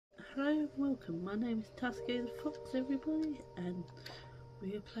Hello and welcome, my name is Tusky the Fox everybody, and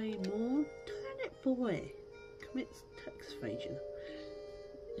we are playing more Turnip Boy Commits Tax Evasion.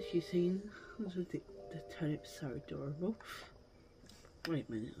 As you've seen, the turnip's so adorable. Wait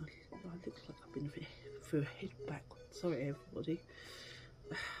a minute, I look like I've been through a head backwards. Sorry everybody.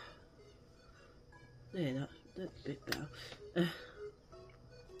 There, that's a bit better.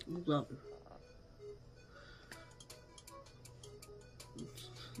 Although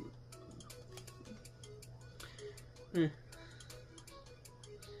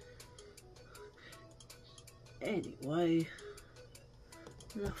anyway,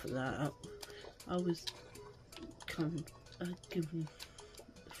 enough of that. I was kind of given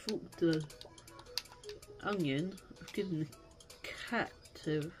the onion. I've given the cat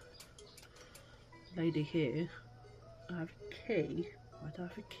to lady here. I have a key. I don't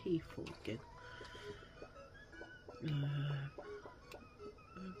have a key for again.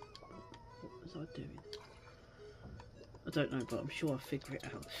 What was I doing? I don't know, but I'm sure I'll figure it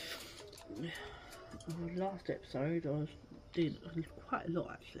out. Last episode I did quite a lot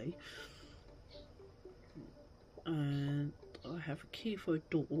actually, and I have a key for a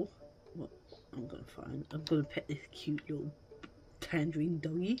door. What I'm gonna find? I'm gonna pet this cute little tangerine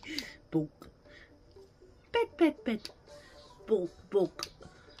doggy. Bulk. Bed. Bulk.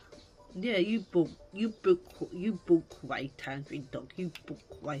 Yeah, you bulk away, tangerine dog. You bulk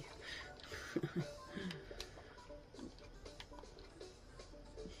away.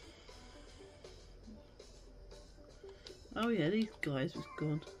 Oh yeah, these guys was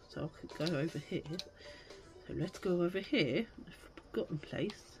gone, so I could go over here. So let's go over here. A forgotten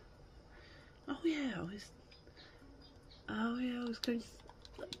place. Oh yeah, I was going.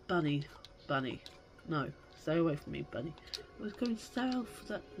 Bunny. No, stay away from me, Bunny. I was going south for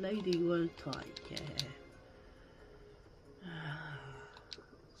that lady one time. Yeah.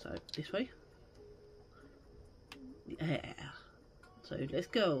 So this way. Yeah. So let's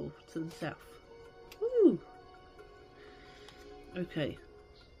go to the south. Woo! Okay.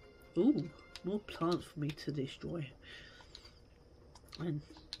 Ooh, more plants for me to destroy. And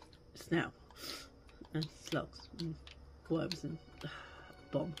snail. And slugs. And worms and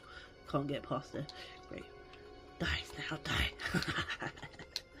bomb. Can't get past there. Great. Die, snail, die.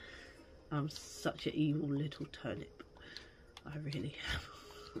 I'm such an evil little turnip. I really am.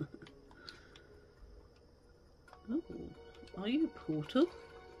 Oh, are you Portal?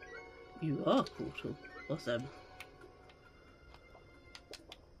 You are Portal. Awesome.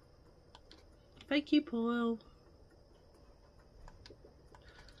 Thank you, Paul.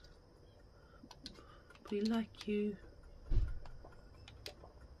 We like you.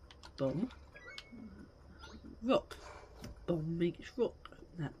 Bomb. Rock. Bomb makes rock.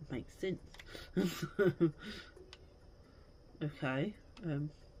 That makes sense. Okay.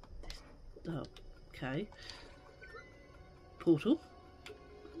 Okay. Portal.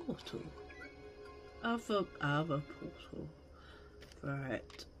 Other portal.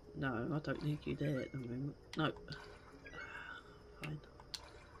 Right. No, I don't need you there at the moment. No. Fine.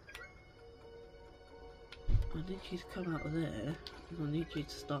 I need you to come out of there, and I need you to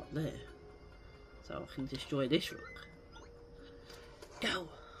start there, so I can destroy this rock. Go!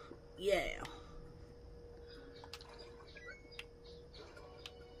 Yeah!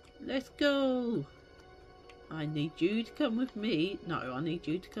 Let's go! I need you to come with me. No, I need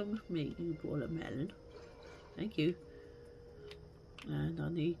you to come with me, you watermelon. Thank you. And I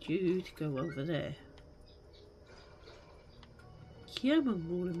need you to go over there. Come on,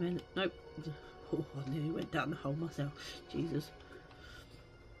 watermelon. Nope. Oh, I nearly went down the hole myself. Jesus.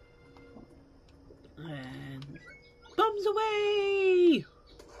 And bombs away!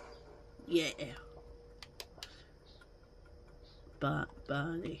 Yeah.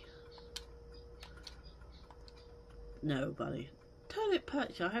 Bunny. No, Bunny. Turnip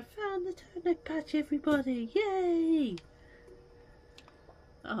patch. I have found the turnip patch, everybody. Yay!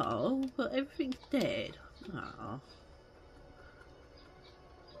 Oh, but everything's dead. Oh.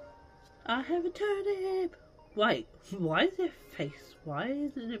 I have a turnip! Wait, why is their face? Why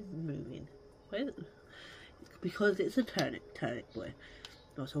isn't it moving? Because it's a turnip boy.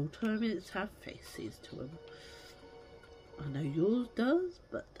 Not all turnips have faces to them. I know yours does,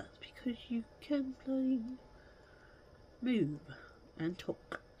 but that's because you can bloody move and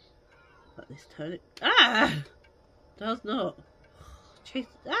talk. But this turnip does not.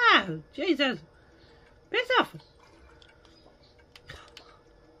 Jesus. Jesus! Piss off!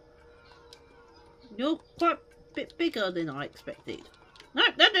 You're quite a bit bigger than I expected. No.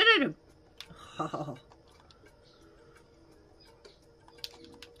 Oh.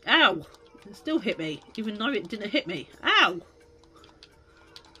 Ow! It still hit me, even though it didn't hit me. Ow!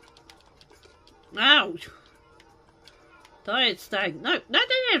 Ouch! Diet stag. No, no,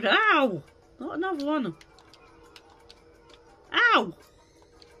 no, no, ow! Not another one. Ow!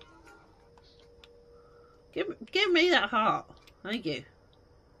 Give me that heart. Thank you.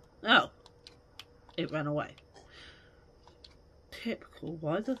 Oh. It ran away. Typical.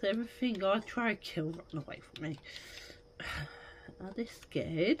 Why does everything I try to kill run away from me? Are they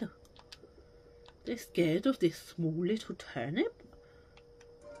scared? They're scared of this small little turnip?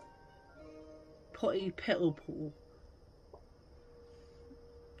 Potty petal pool.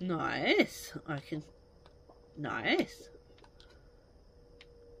 Nice. Nice.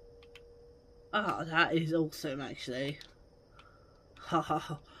 Ah, that is awesome actually. Ha ha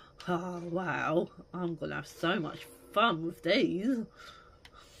ha. Oh, wow. I'm gonna have so much fun with these.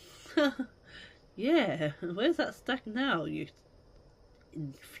 Yeah. Where's that stag now, you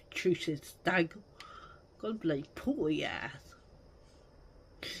intrusive stag? God bloody potty ass.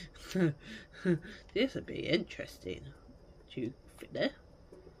 This would be interesting. Do you fit there?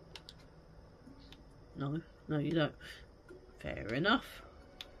 No, no you don't. Fair enough.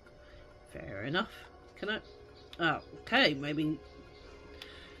 Fair enough. Can I? Oh, okay, maybe.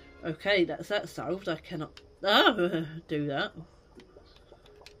 Okay, that's that solved. I cannot do that.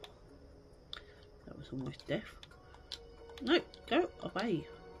 That was almost death. No, go away.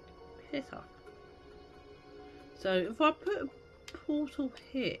 Piss off. So if I put a portal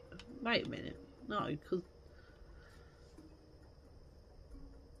here, wait a minute. No, because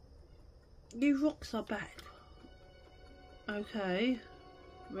you rocks are back. Okay,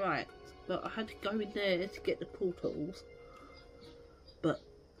 right. But I had to go in there to get the portals. But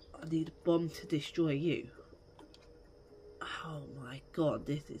I need a bomb to destroy you. Oh my god,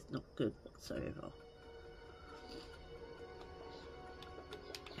 this is not good whatsoever.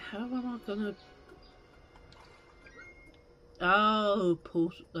 How am I gonna... Oh,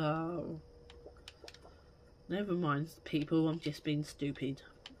 portal... Oh. Never mind, people, I'm just being stupid.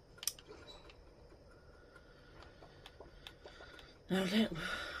 Now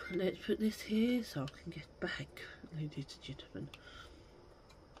let's put this here so I can get back, ladies and gentlemen.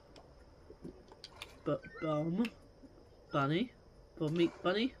 But bunny, meat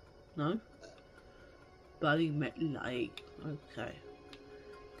bunny, no. Bunny met lake. Okay,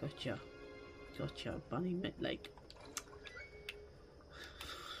 gotcha. Bunny met lake.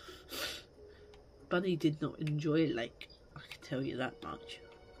 Bunny did not enjoy lake. I can tell you that much.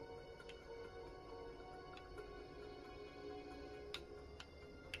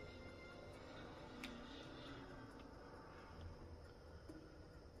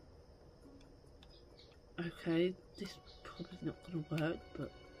 Okay, this is probably not going to work,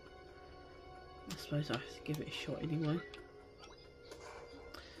 but I suppose I have to give it a shot anyway.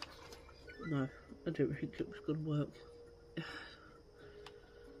 No, I don't think it was going to work.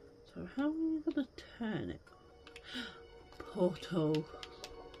 So how am I going to turn it? Portal.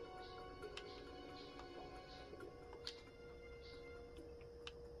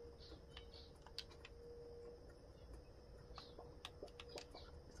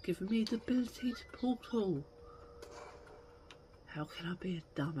 Giving me the ability to portal. How can I be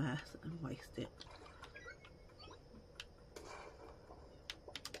a dumbass and waste it?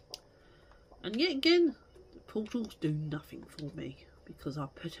 And yet again, the portals do nothing for me because I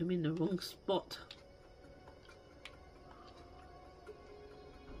put them in the wrong spot.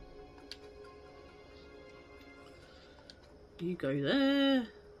 You go there.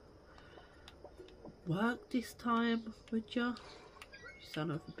 Work this time, would ya? Son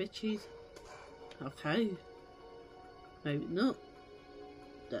of a bitches. Okay. Maybe not.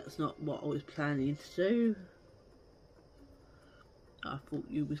 That's not what I was planning to do. I thought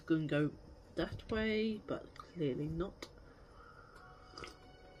you was going to go that way, but clearly not.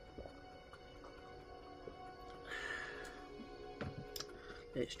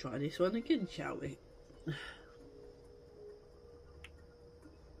 Let's try this one again, shall we?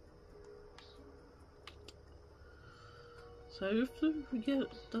 So if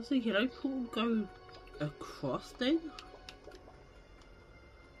does the yellow portal go across then?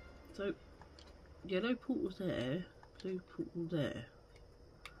 So yellow portal there, blue portal there.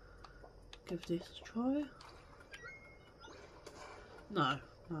 Give this a try. No,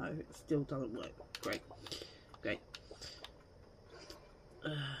 it still doesn't work. Great.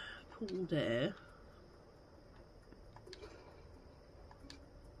 Portal there.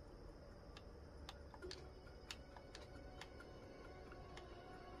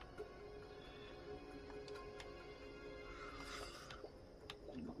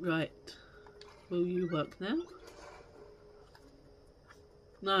 Right, will you work now?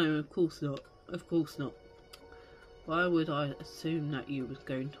 No, of course not. Of course not. Why would I assume that you was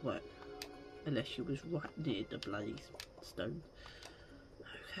going to work? Unless she was right near the bloody stone.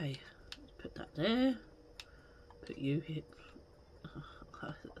 Okay, let's put that there. Put you here.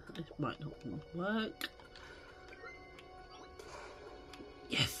 This might not work.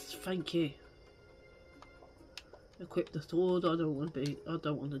 Yes, thank you. Equip the sword. I don't want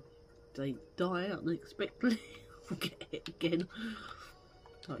to die unexpectedly. Get hit again.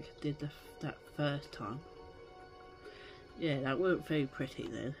 Like I did that first time. Yeah, that weren't very pretty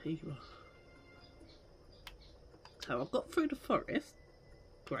then either. So I've got through the forest.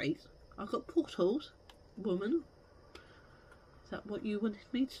 Great. I've got portals. Woman. Is that what you wanted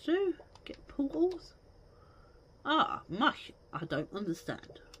me to do? Get portals? Ah, mush. I don't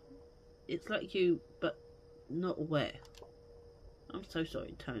understand. It's like you, but not aware. I'm so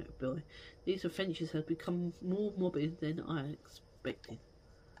sorry, Turnip Boy. These adventures have become more morbid than I expected.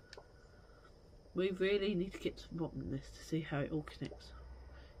 We really need to get to the bottom of this to see how it all connects.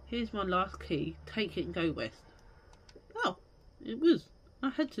 Here's my last key. Take it and go west. Oh, it was. I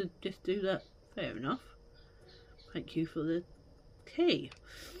had to just do that. Fair enough. Thank you for the key.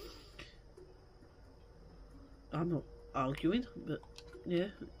 I'm not arguing, but yeah,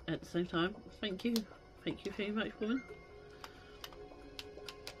 at the same time, thank you. Thank you very much, woman.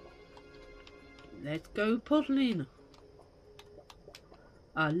 Let's go poddling.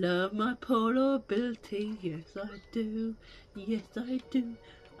 I love my portal ability. Yes, I do. Yes, I do.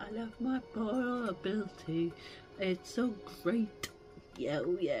 I love my portal ability. It's so great. Yeah,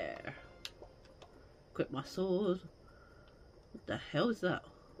 oh yeah. Equip my sword. What the hell is that?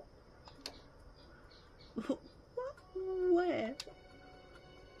 What? Where?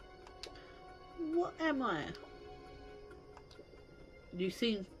 What am I? You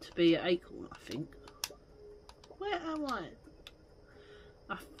seem to be an acorn, I think. Where am I?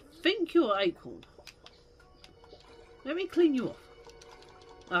 I think you're an acorn. Let me clean you off.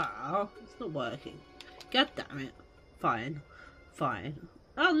 Ah, it's not working. God damn it. Fine. Fine.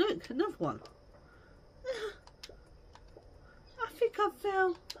 Oh look, another one. I think I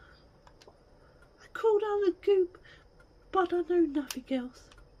fell. I crawled down the goop, but I know nothing else.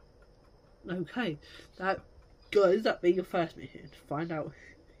 Okay, that does that be your first mission? To find out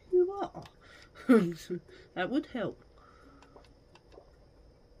who you are. That would help.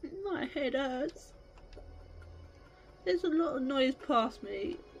 My head hurts. There's a lot of noise past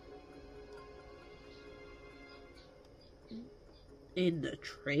me. In the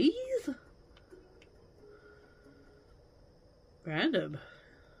trees? Random.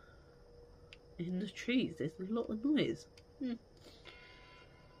 In the trees, there's a lot of noise.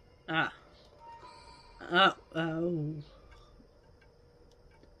 Ah. Oh.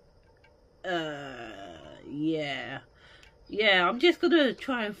 Yeah. Yeah, I'm just gonna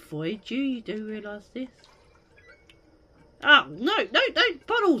try and avoid you. You do realise this? Oh, no,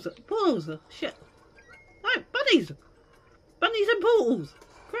 portals! Portals! Shit. No, bunnies! Bunnies and portals!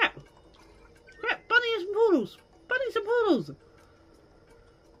 Crap! Crap, bunnies and portals! Bunnies and portals!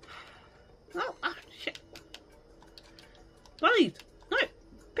 Oh, shit. Bunnies! No!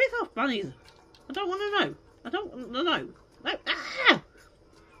 Piss off, bunnies! I don't want to know. I don't want to know. No! Ah!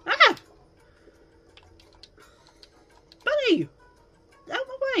 Ah! Bunny! Out of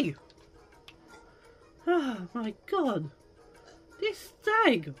my way! Oh my god! This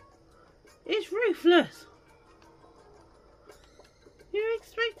stag is ruthless! You're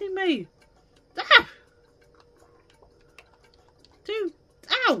expecting me! Ah! Dude,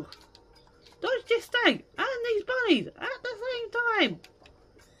 ow! Dodge this stag and these bunnies at the same time!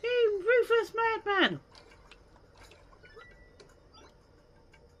 You ruthless madman!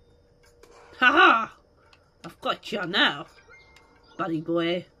 Haha! I've got you now, buddy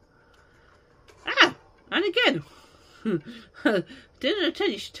boy. Ah! And again! Didn't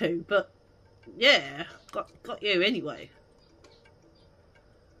attention to, but yeah, got you anyway.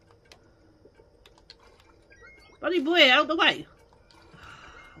 Bunny boy, out the way!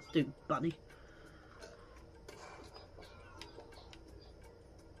 Let's do bunny.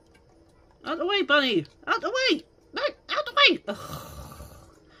 Out the way, bunny! Out the way! No, out the way! Ugh.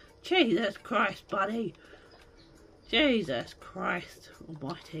 Jesus Christ, buddy! Jesus Christ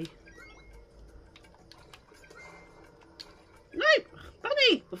almighty. No!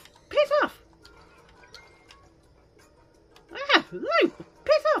 Bunny! Piss off! Ah! No!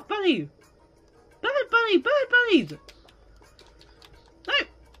 Piss off, bunny! Bird bunny! Bird bunnies! No!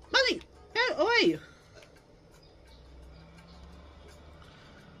 Bunny! Go away!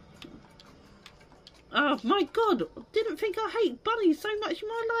 Oh my god! I didn't think I hate bunnies so much in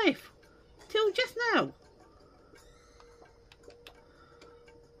my life! Till just now!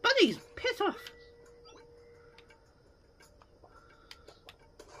 Bunnies! Piss off!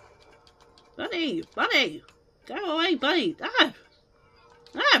 Bunny! Bunny! Go away, bunny! Ah!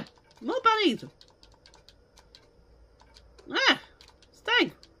 Ah! More bunnies! Ah!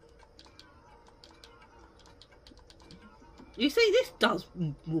 Stay! You see, this does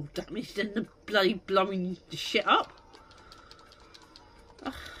more damage than the bloody blowing the shit up.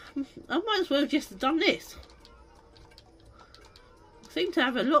 I might as well just have done this. I seem to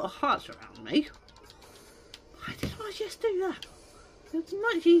have a lot of hearts around me. Why did I just do that? It's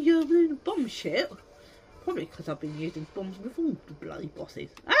much easier than the bomb shit. Probably because I've been using bombs with all the bloody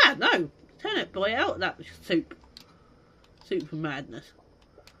bosses. Ah, no! Turnip boy out of that soup. Super madness.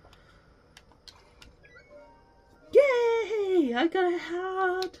 Yay! I got a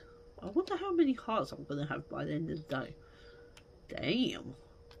heart! I wonder how many hearts I'm going to have by the end of the day. Damn.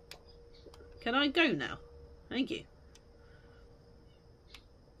 Can I go now? Thank you.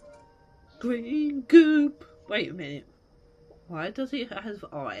 Green goop! Wait a minute. Why does it have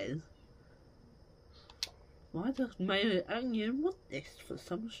eyes? Why does Mayor Onion want this for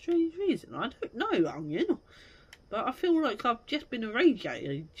some strange reason? I don't know, Onion. But I feel like I've just been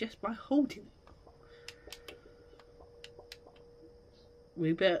irradiated just by holding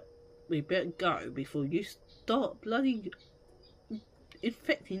it. We better go before you start bloody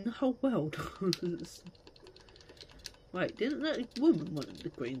infecting the whole world. Wait, didn't that woman want the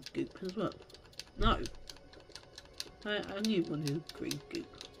green goop as well? No. I knew one wanted the green goop.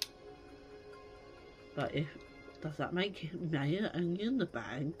 But does that make Mayor Onion the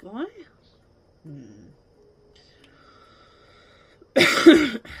bad guy?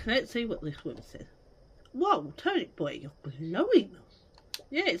 Let's see what this woman says. Whoa, Turnip boy, you're glowing.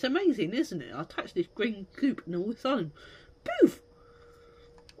 Yeah, it's amazing, isn't it? I touched this green goop and all of a sudden, poof!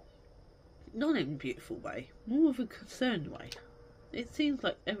 Not in a beautiful way, more of a concerned way. It seems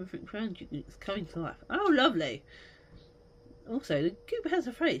like everything around you is coming to life. Oh, lovely! Also, the goop has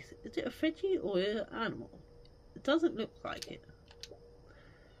a face. Is it a veggie or an animal? It doesn't look like it.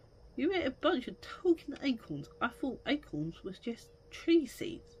 You ate a bunch of talking acorns. I thought acorns was just tree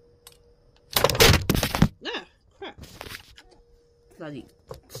seeds. Ah, crap. Bloody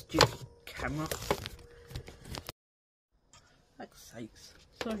stupid camera. Fuck's sakes.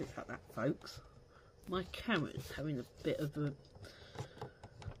 Sorry about that, folks. My camera's having a bit of a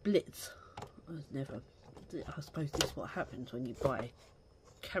blitz. I suppose this is what happens when you buy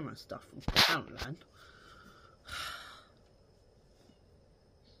camera stuff from Poundland.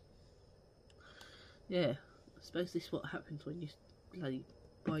 Yeah, I suppose this is what happens when you bloody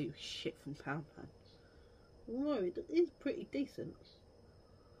buy your shit from Poundland. Although it is pretty decent.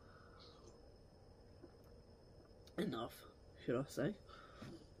 Enough, should I say.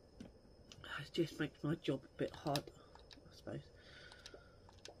 It just makes my job a bit harder, I suppose.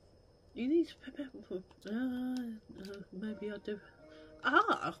 You need to prepare for... maybe I do...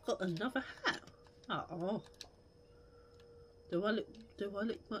 Ah, I've got another hat. Oh. Do I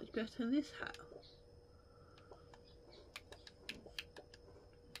look much better in this hat?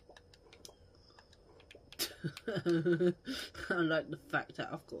 I like the fact that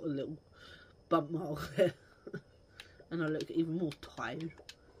I've got a little bump mark there. And I look even more tired.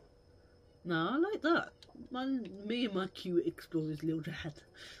 No, I like that. Me and my cute explorer's little dad.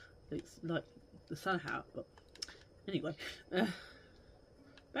 It's like the sun hat, but anyway.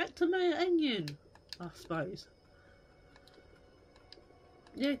 Back to my onion, I suppose.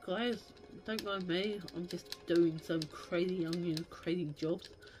 Yeah, guys, don't mind me. I'm just doing some crazy onion, crazy jobs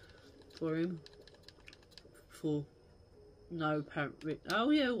for him. For no apparent reason.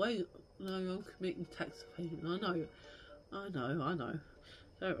 Oh yeah, wait. No, I'm committing tax evasion. I know.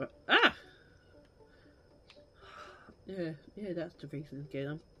 So, ah! Yeah, that's the reason again.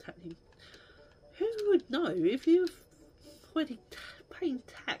 I'm taxing. Who would know if you're already paying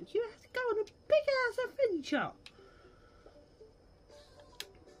tax? You have to go on a big ass adventure.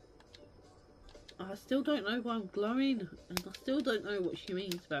 I still don't know why I'm glowing, and I still don't know what she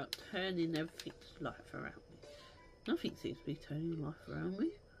means about turning everything's life around me. Nothing seems to be turning life around me.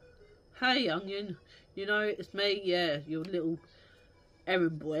 Hey, Onion, you know, it's me, yeah, your little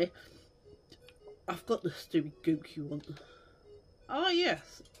errand boy. I've got the stupid gook you want. Ah,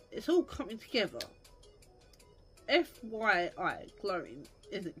 yes, it's all coming together. FYI, glowing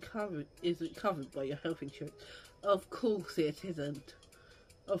isn't covered by your health insurance. Of course it isn't.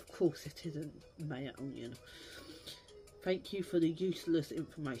 Of course it isn't, Mayor Onion. Thank you for the useless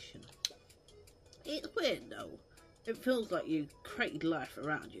information. It's weird though. It feels like you created life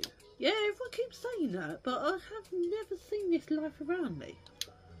around you. Yeah, everyone keeps saying that, but I have never seen this life around me.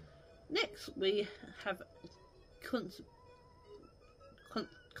 Next, we have concept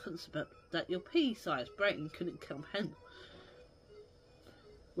that your pea-sized brain couldn't comprehend.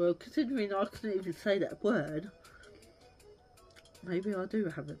 Well, considering I couldn't even say that word, maybe I do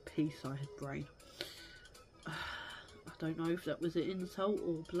have a pea-sized brain. I don't know if that was an insult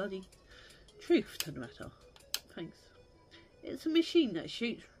or bloody truth to the matter. Thanks. It's a machine that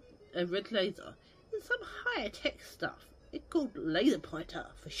shoots a red laser. It's some higher tech stuff. It's called laser pointer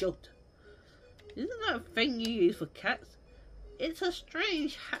for short. Isn't that a thing you use for cats? It's a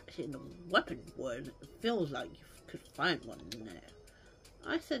strange hatching weapon word. It feels like you could find one in there.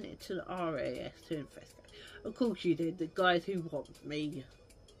 I sent it to the RAS to investigate. Of course you did. The guys who want me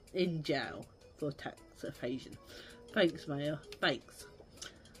in jail for tax evasion. Thanks, Mayor. Thanks.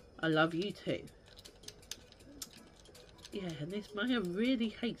 I love you too. Yeah, and this Mayor really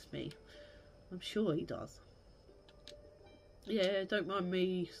hates me. I'm sure he does. Yeah, don't mind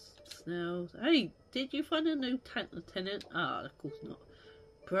me, Snails. Hey, did you find a new tank lieutenant? Ah, of course not.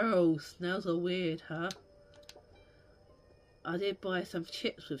 Bro, snails are weird, huh? I did buy some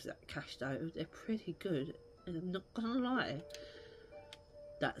chips with that cash though. They're pretty good. And I'm not gonna lie.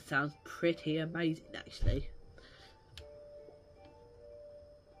 That sounds pretty amazing actually.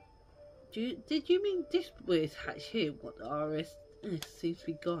 Did you mean this weird hatch here? What the RS seems to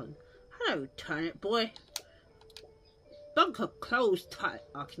be gone. Hello, turnip boy. Bunker closed tight.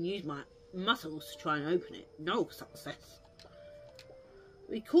 I can use my muscles to try and open it. No success.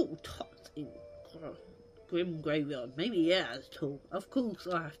 We caught Tots in Grim Graveyard. Maybe yeah, that's tall. Of course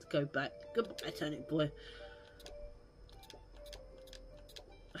I have to go back. Goodbye, turnip boy.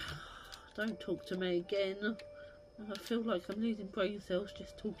 Don't talk to me again. I feel like I'm losing brain cells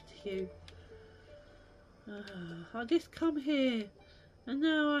just talking to you. I just come here and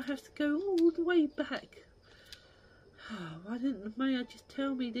now I have to go all the way back. Why didn't the mayor just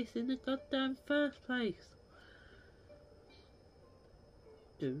tell me this in the goddamn first place?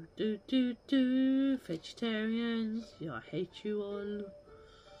 Vegetarians. Yeah, I hate you all.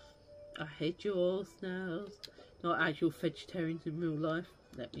 I hate you all, snails. Not actual vegetarians in real life.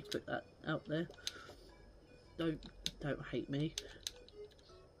 Let me put that out there. Don't hate me.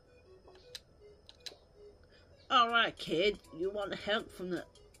 Alright kid, you want help from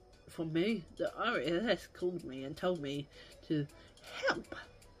me? The RAS called me and told me to help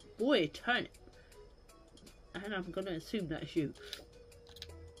boy turnip. And I'm gonna assume that's you.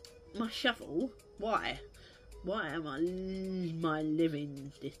 My shovel? Why? Why am I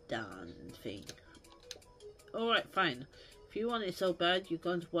living this darn thing? Alright, fine. If you want it so bad, you're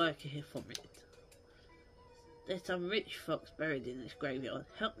going to work here for me. There's some rich folks buried in this graveyard.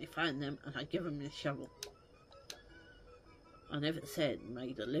 Help me find them and I give them this shovel. I never said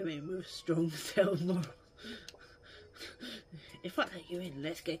made a living with strong self-morals. If I let you in,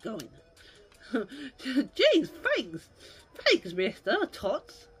 let's get going. Jeez, thanks! Thanks, Mr.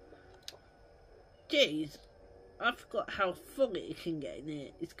 Tots. Jeez, I forgot how full it can get in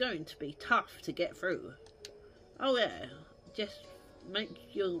here. It's going to be tough to get through. Oh yeah, just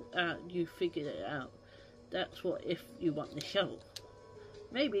make you figure it out. That's what if you want the shovel.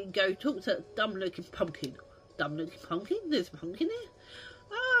 Maybe go talk to that dumb looking pumpkin. Dumb looking pumpkin? There's a pumpkin here?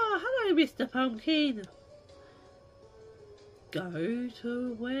 Ah, hello Mr. Pumpkin. Go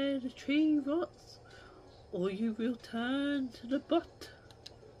to where the tree rots, or you will turn to the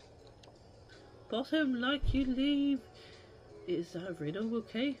bottom like you leave. Is that a riddle,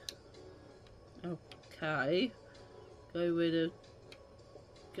 okay? Okay. Go where the...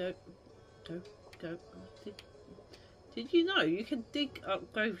 Go. Did you know you can dig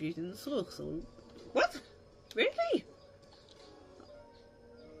up graves using the soil? What? Really?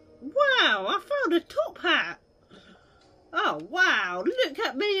 Wow, I found a top hat! Oh wow, look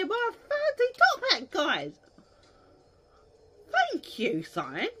at me in my fancy top hat, guys! Thank you,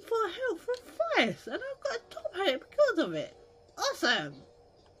 Sign, for help from Fires, and I've got a top hat because of it. Awesome!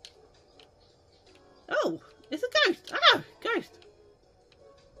 Oh, it's a ghost! Oh, ghost!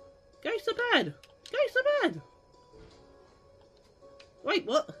 Ghosts are bad! Ghosts are bad! Wait,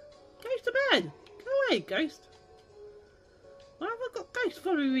 what? Ghosts are bad! Go away, ghost! Why have I got ghosts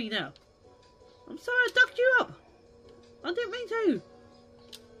following me now? I'm sorry I ducked you up! I didn't mean to!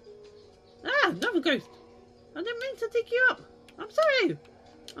 Ah, another ghost! I didn't mean to dig you up! I'm sorry!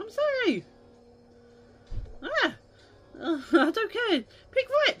 I'm sorry! Ah! I don't care! Pick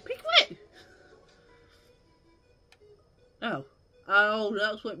right! Pick right! Oh. Oh,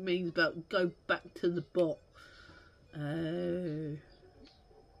 that's what it means about go back to the bot.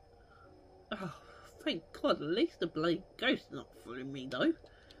 Oh, thank God, at least the bloody ghost's not following me though.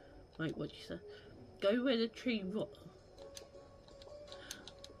 Wait, what'd you say? Go where the tree rot.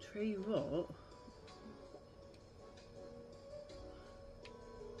 Tree rot?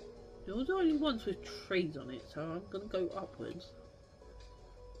 There was only ones with trees on it, so I'm gonna go upwards.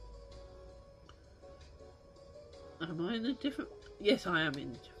 Am I in a different... Yes, I am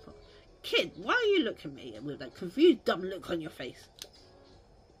in a different... Kid, why are you looking at me with that confused, dumb look on your face?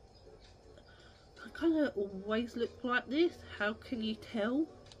 I kind of always look like this. How can you tell?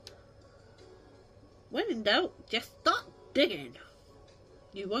 When in doubt, just start digging.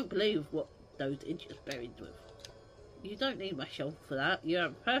 You won't believe what those idiots buried with. You don't need my shovel for that. You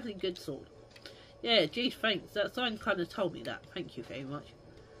have a perfectly good sword. Yeah, geez, thanks. That sign kind of told me that. Thank you very much.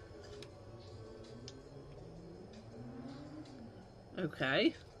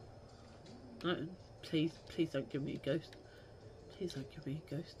 Okay. No, please don't give me a ghost. Please don't give me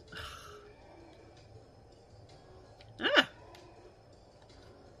a ghost. Ah!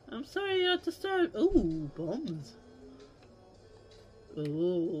 I'm sorry I disturbed. Ooh, bombs.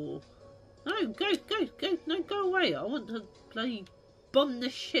 Ooh. No, go, no, go away. I want to bloody bomb the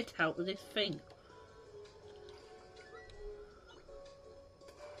shit out of this thing.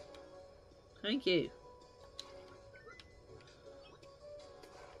 Thank you.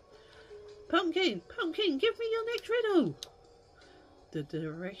 Pumpkin, give me your next riddle. The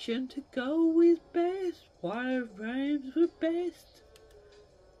direction to go is best. Why rhymes with best?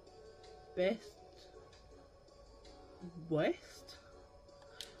 Best west?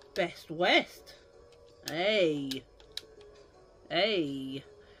 Best west. Hey.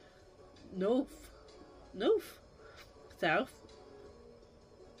 North. South.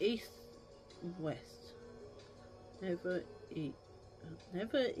 East. West. Never eat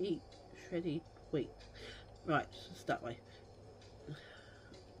shredded wheat. Right, it's that way.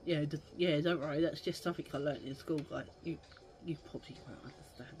 Yeah, don't worry, that's just something I learnt in school. Like, you probably won't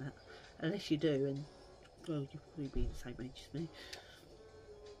understand that. Unless you do, and, well, you'll probably be the same age as me.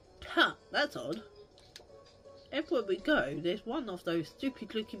 Ha! That's odd. Everywhere we go, there's one of those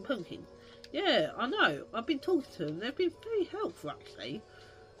stupid looking pumpkins. Yeah, I know. I've been talking to them. They've been very helpful, actually.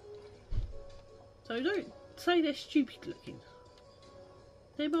 So don't say they're stupid looking.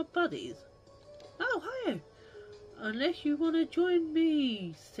 They're my buddies. Oh, hiya. Unless you want to join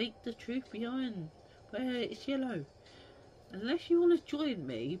me, seek the truth behind where it's yellow. Unless you want to join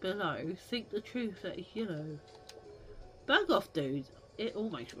me below, seek the truth that is yellow. Bug off, dude. It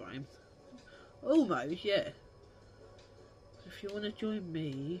almost rhymes. Almost, yeah. If you want to join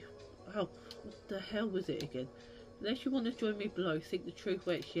me... Oh, what the hell was it again? Unless you want to join me below, seek the truth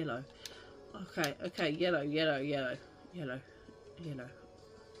where it's yellow. Okay, yellow.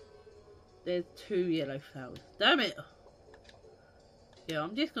 There's 2 yellow flowers. Damn it! Yeah,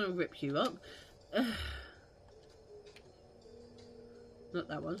 I'm just gonna rip you up. Not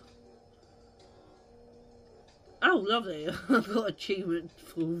that one. Oh, lovely. I've got achievement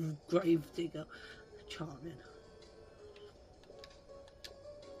for grave digger. Charming.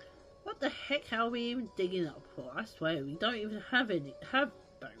 What the heck are we even digging up for? I swear, we don't even have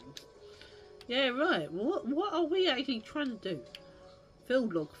bones. Yeah, right. What are we actually trying to do?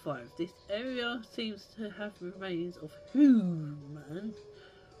 Field log 5. This area seems to have remains of human.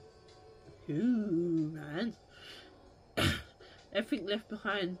 Everything left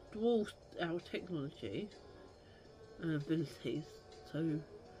behind dwarfs our technology and abilities, so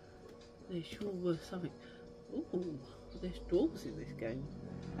there sure was something. Ooh, there's dwarves in this game.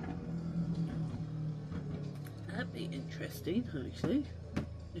 That'd be interesting, actually,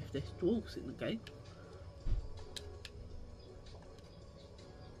 if there's dwarves in the game.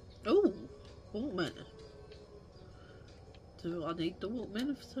 Oh, Walkman. Do I need the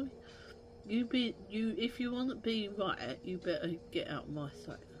Walkman for something? If you want to be right, you better get out of my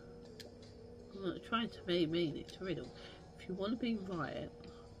sight. I'm not trying to mean it's a riddle. If you want to be right,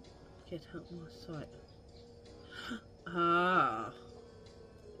 get out of my sight. Ah.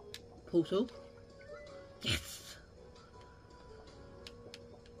 Portal. Yes.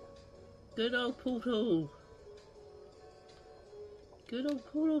 Good old portal. Good old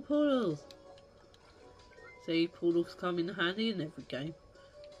portals. See, portals come in handy in every game.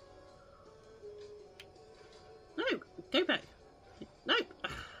 No, go back. No.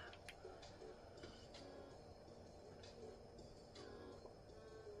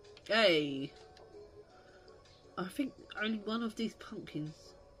 Hey. I think only one of these pumpkins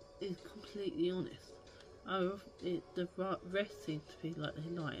is completely honest. Oh, the rest seems to be like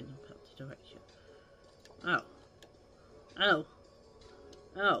they're lying about the direction. Oh. Oh.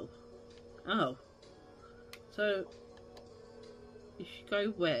 Oh. Oh. So, if you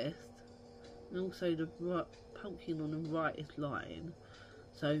go west, and also the pumpkin on the right is lying.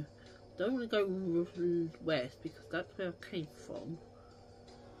 So, don't want to go west because that's where I came from.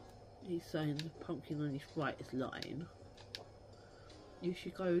 He's saying the pumpkin on his right is lying. You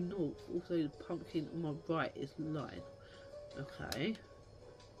should go north. Also, the pumpkin on my right is lying. Okay.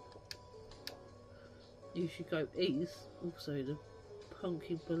 You should go east. Also, the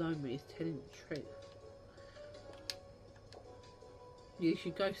pumpkin below me is telling the truth. You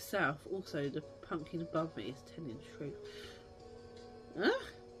should go south. Also, the pumpkin above me is telling the truth. Huh?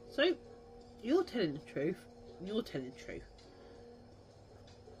 So, you're telling the truth. You're telling the truth.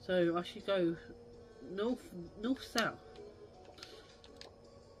 So, I should go north, south.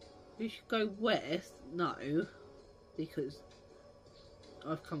 You should go west. No, because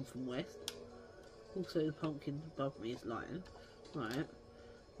I've come from west. Also, the pumpkin above me is lying. Right.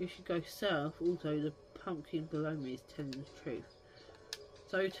 You should go south. Also, the pumpkin below me is telling the truth.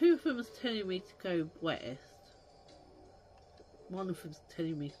 So, two of them is telling me to go west. One of them is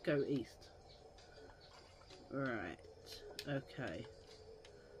telling me to go east. Right. Okay.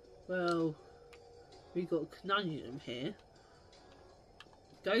 Well, we got a conundrum here.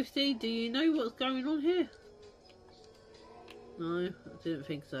 Ghosty, do you know what's going on here? No, I didn't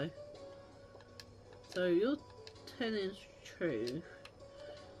think so. So you're telling the truth,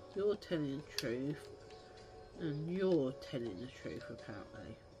 you're telling the truth, and you're telling the truth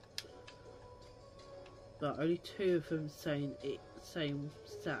apparently. But only two of them saying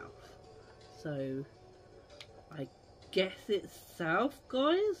south. So I guess it's south,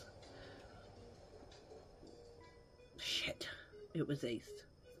 guys? Shit, it was east.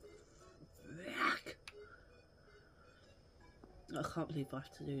 I can't believe I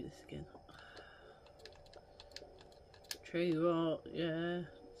have to do this again. Tree rock, yeah,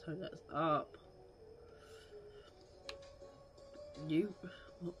 so that's up. You,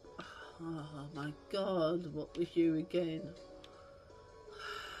 oh my god, what was you again?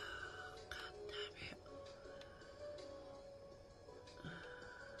 God damn it.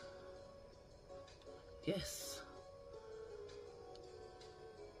 Yes.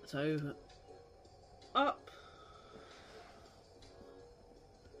 So, up.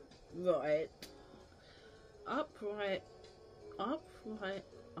 Right. Up, right. Up, right,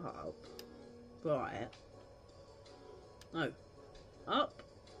 up, right. No. Up,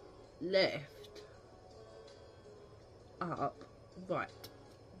 left, up, right.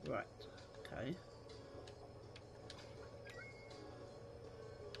 Right. Okay.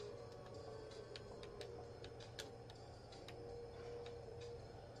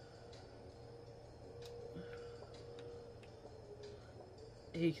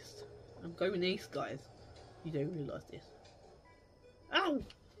 East. I'm going east, guys. You don't realise this. Ow!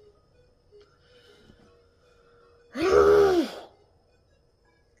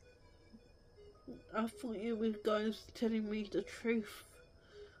 I thought you were guys telling me the truth.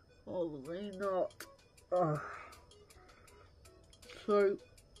 Oh, they not. So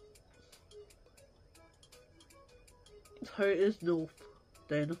it is north,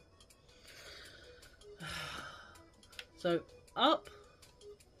 then. So up,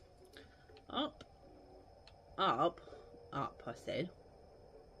 up, up, up, I said.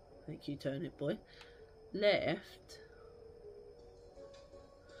 Thank you, turnip boy. Left,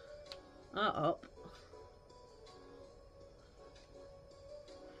 up,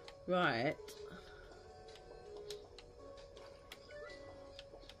 right,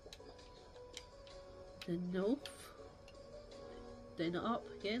 then north, then up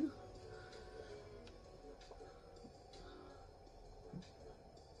again.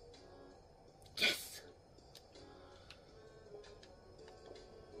 Yes!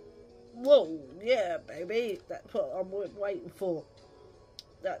 Whoa, yeah, baby, that's what I'm waiting for.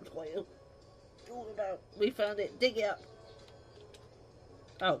 That's what it's all about. We found it. Dig it up.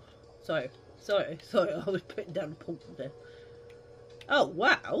 Oh, sorry, I was putting down the pumpkin there. Oh,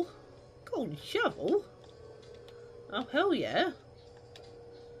 wow. Golden shovel? Oh, hell yeah.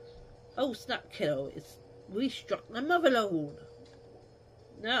 Oh, snap kiddo, we struck the motherlode.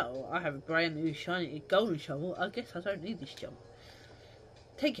 Now I have a brand new shiny golden shovel. I guess I don't need this jump.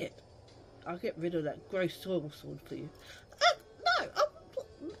 Take it. I'll get rid of that gross soil sword for you. No,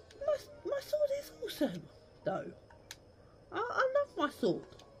 my sword is awesome. No, I love my sword.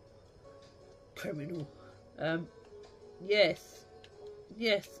 Criminal. Yes,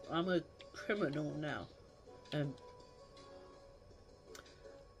 I'm a criminal now.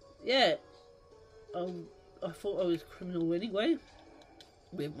 Yeah. I thought I was a criminal anyway.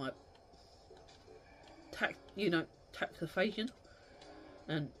 With my tax evasion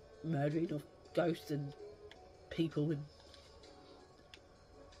and murdering of ghosts and people and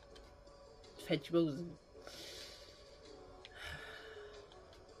vegetables. And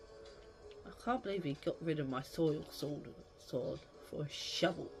I can't believe he got rid of my soil sword for a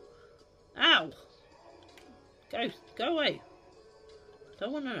shovel. Ow! Ghost, go away.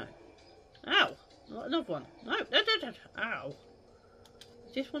 Don't want to know. Ow! Not another one. No. Ow!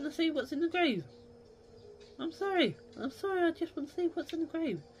 Just want to see what's in the grave. I'm sorry. I'm sorry. I just want to see what's in the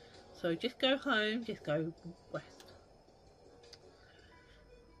grave. So just go home. Just go west.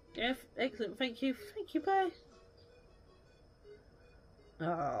 Yeah, excellent. Thank you. Thank you. Bye.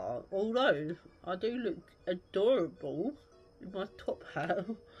 Although I do look adorable in my top hat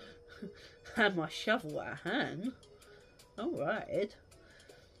and my shovel at hand. Alright.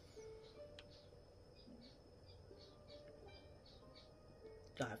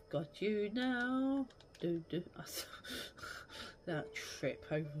 I've got you now. That trip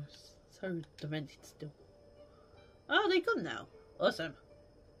over so demented still. Oh, they're gone now. Awesome.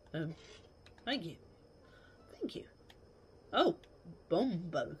 Thank you. Thank you. Oh, bomb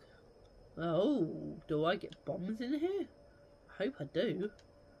bug. Oh, do I get bombs in here? I hope I do.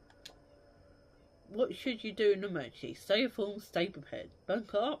 What should you do in an emergency? Stay informed, stay prepared.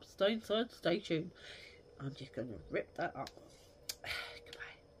 Bunker up, stay inside, stay tuned. I'm just going to rip that up.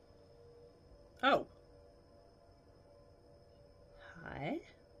 Goodbye. Oh. Hi.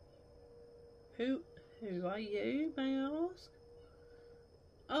 Who are you, may I ask?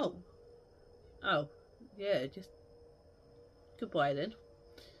 Oh. Oh. Yeah, just... Goodbye then.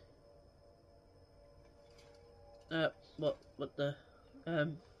 What the...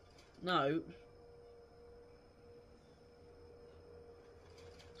 No.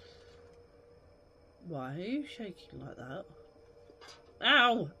 Why are you shaking like that?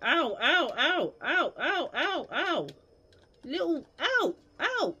 Ow! Ow! Ow! Ow! Ow! Ow! Ow! Ow! Little... Ow!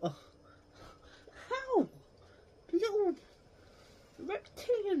 Ow! Ow! Little...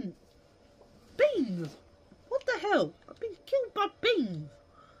 reptilian... beans! What the hell? I've been killed by beans!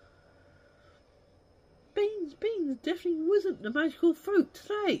 Beans definitely wasn't the magical fruit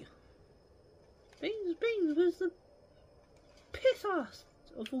today. Beans was the piss ass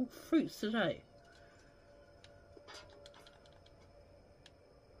of all fruits today.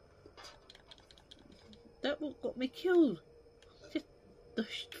 That what got me killed. Just the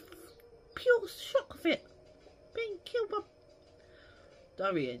pure shock of it. Being killed by...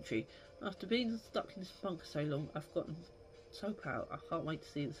 Diary entry. After being stuck in this bunker so long, I've gotten so proud. I can't wait to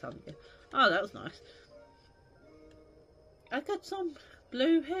see the sun again. Oh, that was nice. I got some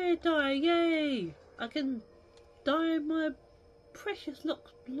blue hair dye, yay! I can dye my precious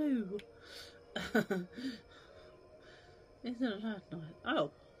locks blue. Isn't that nice?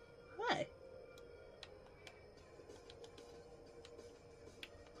 Oh, hi.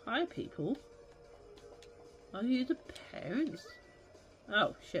 Hi, people. Are you the parents?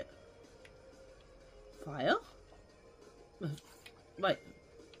 Oh, shit. Fire? Wait,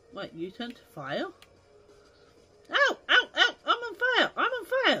 you turned to fire? Ow! Ow! Ow! I'm on fire! I'm on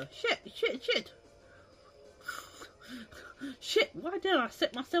fire! Shit! Shit, why did I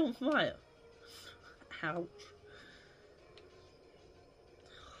set myself on fire? Ouch.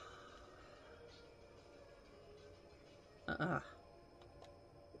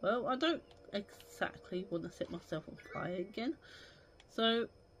 Well, I don't exactly want to set myself on fire again. So,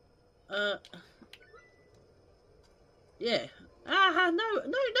 yeah. No.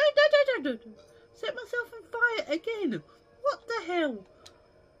 Set myself on fire again. What the hell?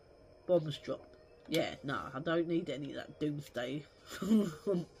 Bombs dropped. Yeah, no, I don't need any of that doomsday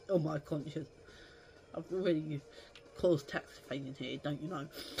on my conscience. I've already caused tax evasion here, don't you know?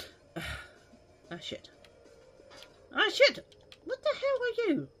 Shit. Shit! What the hell are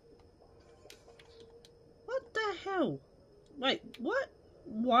you? What the hell? Wait, what?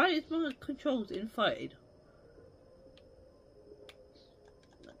 Why is my controls inverted?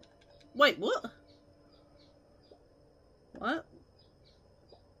 Wait, what? What?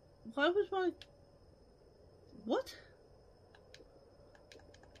 Why was my... What?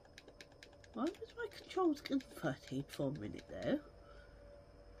 Why was my controls inverted for a minute there?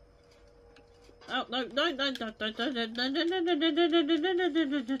 Oh, no,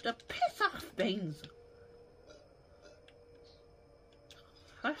 piss off, Beans!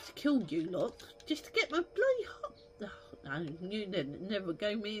 I have to kill you lot just to get my bloody heart. Oh, no, you never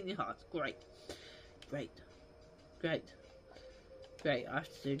gave me any hearts. Great. I have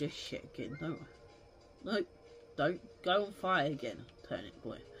to do this shit again, don't I? No, don't go on fire again, turnip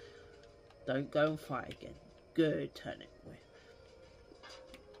boy. Don't go on fire again. Good, turnip boy.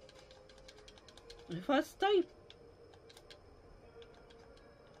 If I stay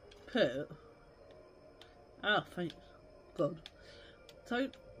put... Oh, thank God. So,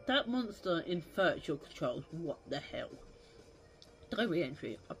 that monster inverts your controls. What the hell? Diary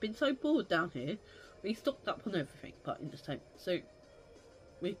entry. I've been so bored down here. We stocked up on everything, but in the same... So,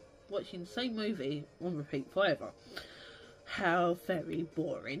 we're watching the same movie on repeat forever. How very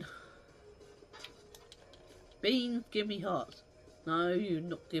boring. Beans, give me hearts. No, you're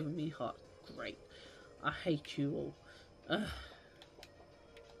not giving me hearts. Great. I hate you all.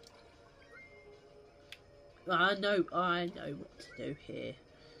 I know what to do here.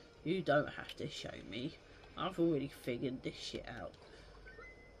 You don't have to show me. I've already figured this shit out.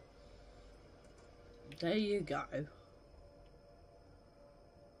 There you go.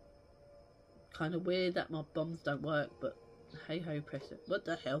 Kind of weird that my bombs don't work, but hey ho, press it. What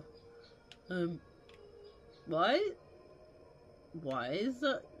the hell? Why is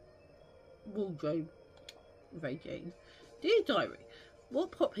that wardrobe raging? Dear diary,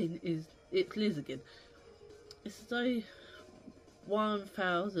 what popping is it's Liz again. It's day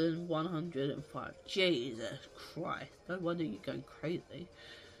 1105. Jesus Christ, no wonder you're going crazy.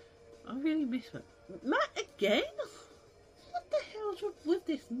 I really miss Matt. Matt again? What the hell's wrong with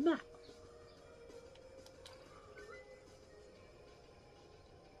this Matt?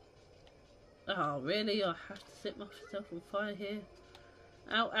 Oh, really? I have to set myself on fire here?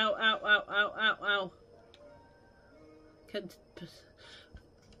 Ow, ow, ow, ow, ow, ow, ow.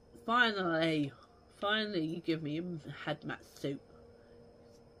 Finally you give me a hazmat suit.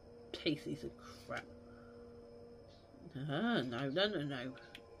 Pieces of crap. No.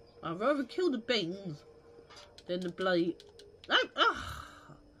 I'd rather kill the beans than the bloody... No! Oh!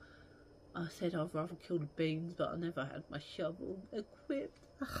 I said I'd rather kill the beans, but I never had my shovel equipped.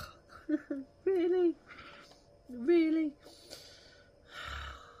 Really? Really?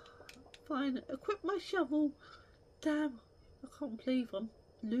 Fine, equip my shovel. Damn, I can't believe I'm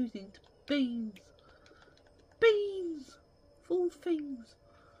losing to beans. Beans! Of all things.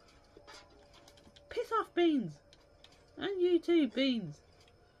 Piss off, beans. And you too, beans.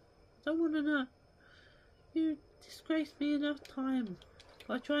 Don't want to know. You disgraced me enough times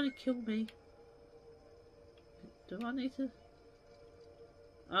by trying to kill me. Do I need to...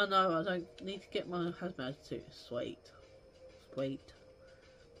 Oh no, I don't need to get my hazmat suit. Sweet.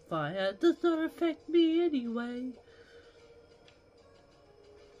 Fire does not affect me anyway.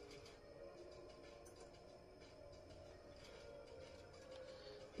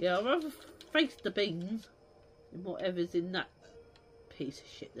 Yeah, I'd rather face the beans than whatever's in that piece of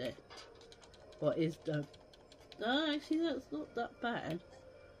shit there. What is the... No, actually that's not that bad.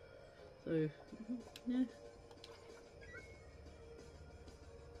 So, yeah.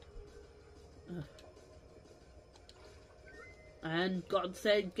 And God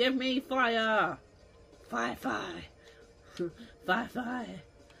said, give me fire! Fire! Fire!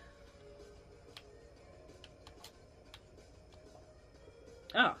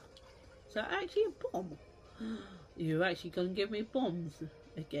 Ah, is that actually a bomb? You're actually going to give me bombs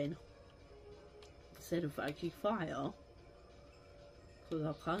again instead of actually fire? Because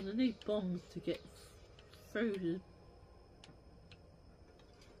I kind of need bombs to get through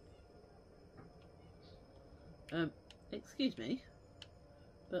the... excuse me,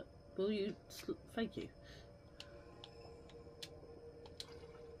 but will you... Thank you.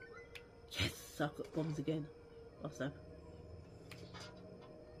 Yes, I've got bombs again. Awesome.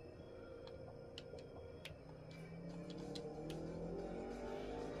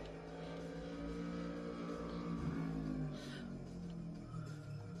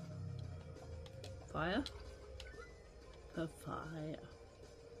 Fire. For fire.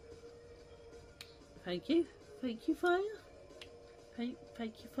 Thank you. Thank you, fire. Thank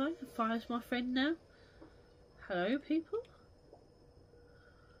you, fire. Fire's my friend now. Hello, people.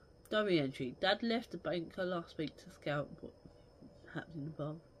 Diary entry. Dad left the banker last week to scout what happened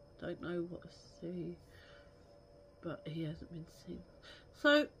above. Don't know what to see, but he hasn't been seen.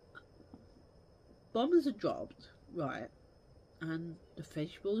 So, bombs are dropped, right? And the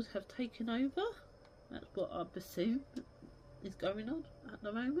vegetables have taken over. That's what I presume is going on at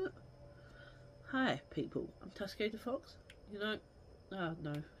the moment. Hi, people. I'm Tusco the Fox. You know... Oh,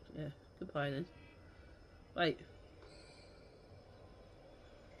 no. Yeah. Goodbye, then. Wait.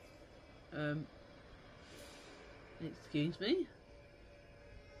 Excuse me?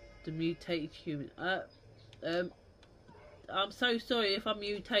 The mutated human. I'm so sorry if I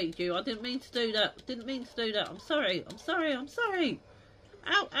mutated you. I didn't mean to do that. I'm sorry.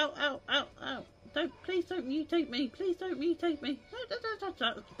 Ow, ow, ow, ow, ow. Please don't mutate me. No,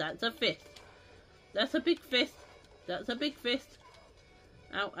 that's a fist. That's a big fist.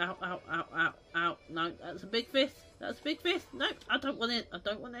 Ow, ow, ow, ow, ow, ow. No, that's a big fist. No, I don't want it. I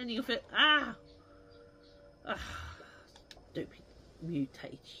don't want any of it. Ah! Stupid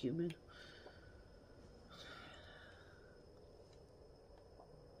mutated human.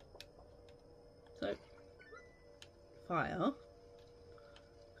 So, fire.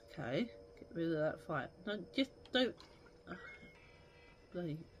 Okay, get rid of that fire. No, just don't.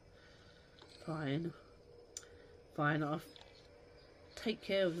 Bloody. Fine, I'll take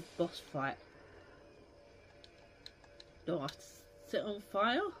care of the boss fight. Do I have to set on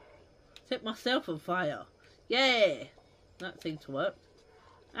fire? Set myself on fire. Yeah! That seemed to work.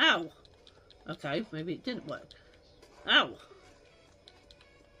 Ow! Okay, maybe it didn't work. Ow!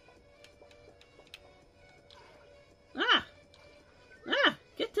 Ah! Ah!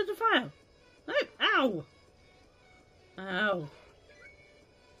 Get to the fire! No! Ow! Ow!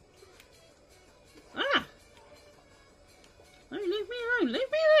 Ah! No, leave me alone!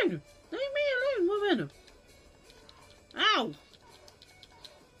 Leave me alone! Leave me alone, woman! Ow!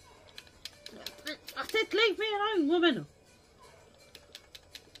 I said leave me alone, woman!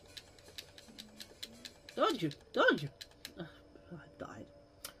 Dodge! Dodge! I died.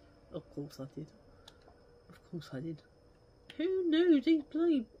 Of course I did. Of course I did. Who knew these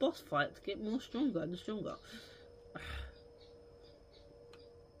bloody boss fights get more stronger and stronger?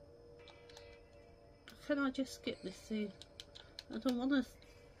 Can I just skip this scene? I don't want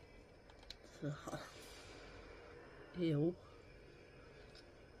to... Ew.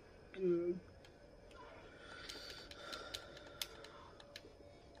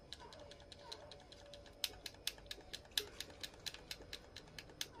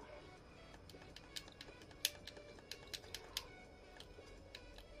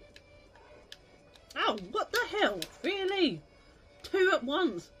 Oh, what the hell? Really? 2 at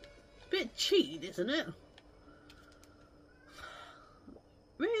once? It's a bit cheated, isn't it?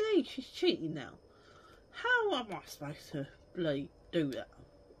 Really? She's cheating now. How am I supposed to bloody do that?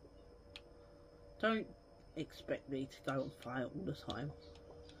 Don't expect me to go on fire all the time.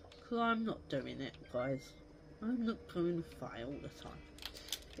 Because I'm not doing it, guys. I'm not going to fire all the time.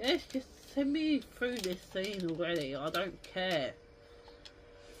 Yes, just send me through this scene already. I don't care.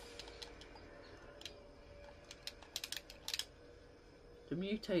 The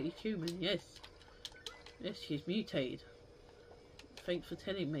mutated human, yes. Yes, she's mutated. Thanks for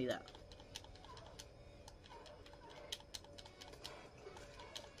telling me that.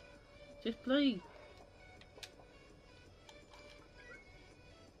 Just bloody...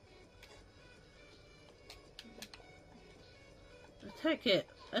 Attack it!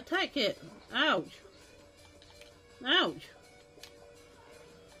 Attack it! Ouch! Ouch!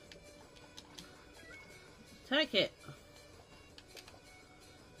 Attack it!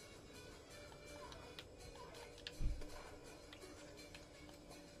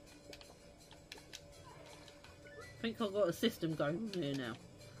 I think I've got a system going on here now.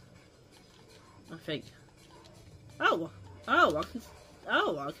 I think. Oh! Oh,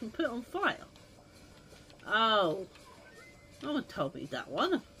 I can put it on fire. Oh. No one told me that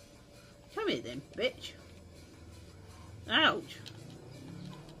one. Come here then, bitch. Ouch.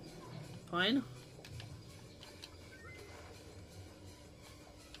 Fine.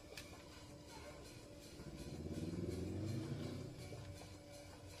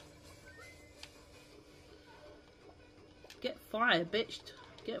 Get fired, bitch.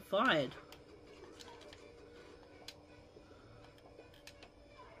 Get fired.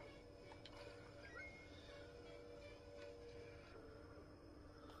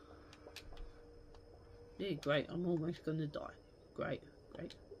 Yeah, great. I'm almost gonna die. Great,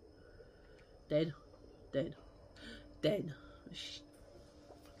 great. Dead, dead, dead.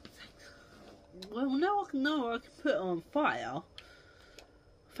 Well, now I know I can put it on fire.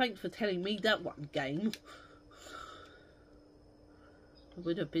 Thanks for telling me that one, game. It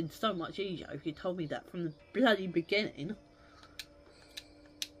would have been so much easier if you told me that from the bloody beginning.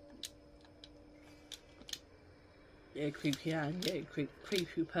 Yeah, creepy hand, yeah,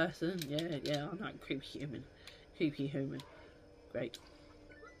 creepy person, yeah, I know, creepy human. Creepy human. Great.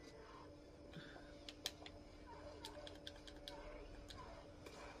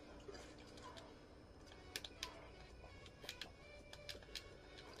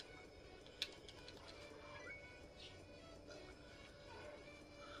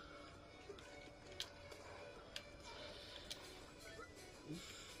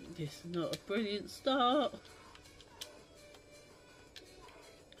 This is not a brilliant start.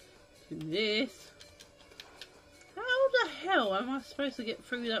 Do this. How the hell am I supposed to get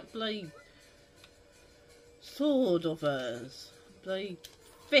through that bloody sword of hers? Bloody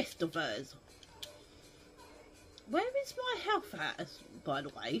fist of hers? Where is my health at, by the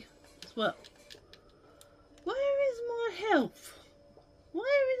way, as well? Where is my health?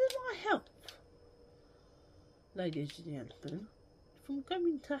 Where is my health? Ladies and gentlemen, from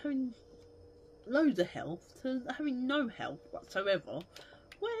going to having loads of health to having no health whatsoever,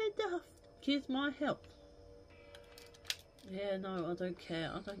 where the fuck is my health? Yeah, no, I don't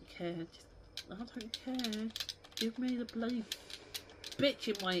care. I don't care. I don't care. Give me the bloody bitch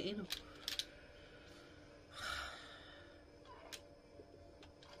in waiting.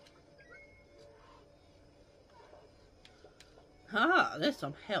 Ah, there's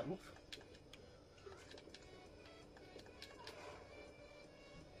some health.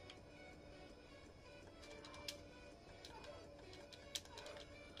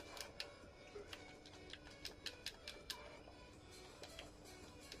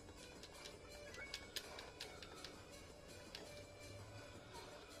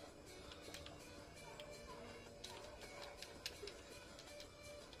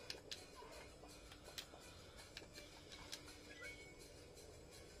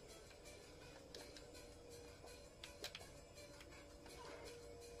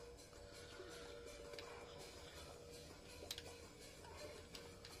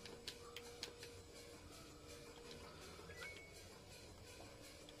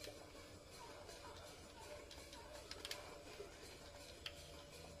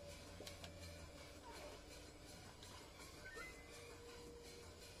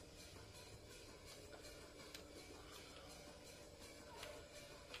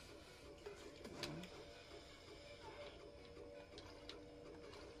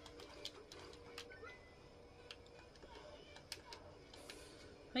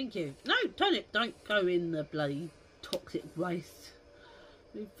 Thank you. No, turnip, don't go in the bloody toxic waste.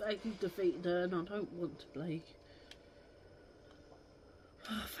 We've actually defeated her and I don't want to bleed.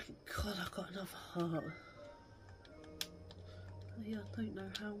 Oh, thank God I got another heart. I don't know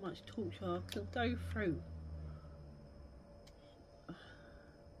how much torture I can go through.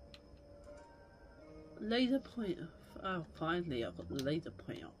 Laser pointer. Oh, finally I got the laser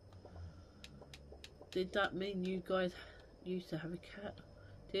pointer. Did that mean you guys used to have a cat?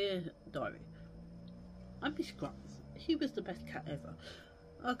 Dear diary, I miss Grunts. He was the best cat ever.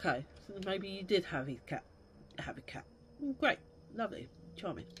 Okay, so maybe you did have a cat. Great, lovely,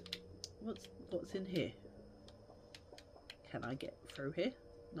 charming. What's in here? Can I get through here?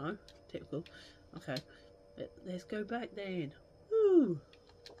 No, typical. Okay, let's go back then. Woo!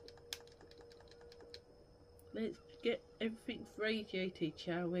 Let's get everything radiated,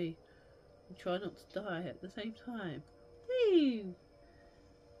 shall we? And try not to die at the same time. Whee!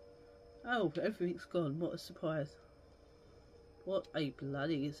 Oh, everything's gone. What a surprise. What a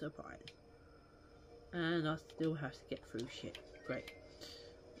bloody surprise. And I still have to get through shit. Great.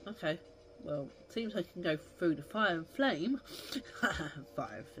 Okay. Well, seems I can go through the fire and flame.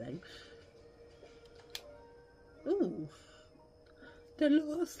 Fire and flame. Ooh. The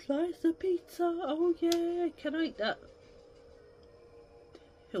last slice of pizza. Oh yeah. Can I eat that?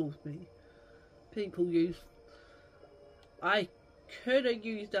 Kills me. People use... I could have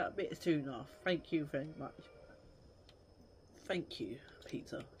used that bit sooner. Thank you very much. Thank you,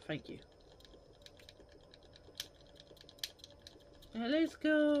 pizza. Thank you. Now let's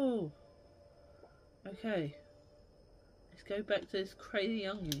go. Okay. Let's go back to this crazy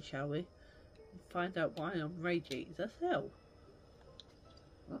onion, shall we? And find out why I'm radiating as hell.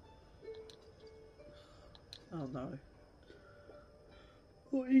 Oh no.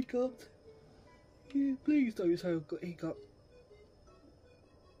 What hiccups? Yeah, please don't say I've got hiccups.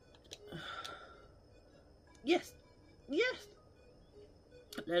 Yes! Yes!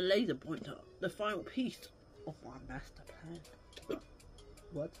 The laser pointer, the final piece of my master plan.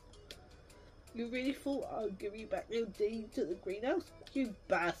 What? You really thought I would give you back your deed to the greenhouse? You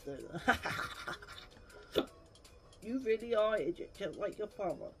bastard! You really are Egyptian like your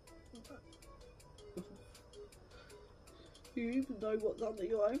father. You even know what's under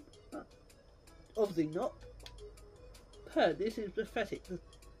your own? Obviously not. Per, this is pathetic. The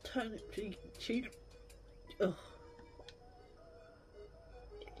turnip cheese. Ugh.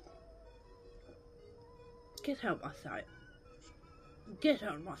 Get out my sight. Get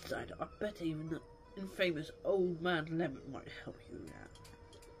out of my sight. I bet even the infamous old man Lemon might help you out.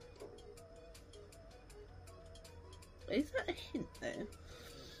 Is that a hint there?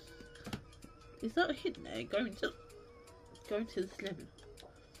 Is that a hint there? Going to this lemon.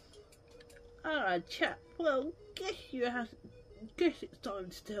 Ah, chap. Well, guess it's time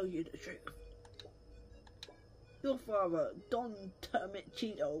to tell you the truth. Your father, Don Turnip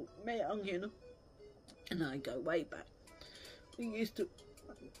Cheeto, Mayor Onion, and I go way back. We used to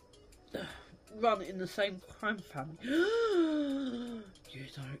run in the same crime family. You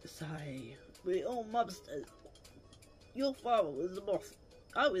don't say. We're all mobsters. Your father was the boss.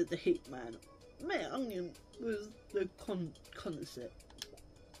 I was the hit man. Mayor Onion was the connoisseur.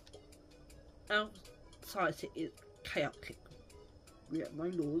 Our society is chaotic. We have no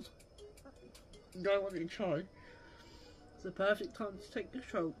laws. No one in charge. It's the perfect time to take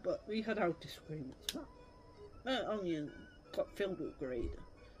control, but we had our disagreements. Mayor Onion got filled with greed.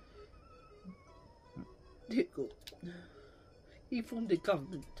 Typical. He formed a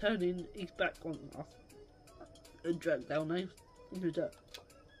government, turning his back on us and dragged our names in the dirt.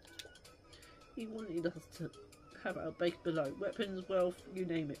 He wanted us to have our base below. Weapons, wealth, you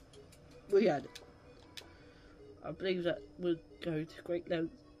name it. We had it. I believe that would go to great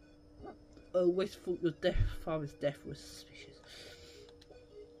lengths. I always thought your father's death was suspicious.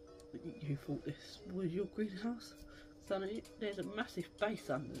 You thought this was your greenhouse? Son, there's a massive base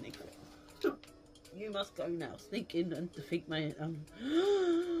underneath it. You must go now. Sneak in and defeat my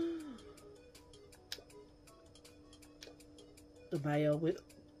The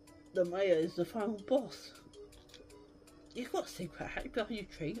mayor is the final boss. You've got a secret hack behind your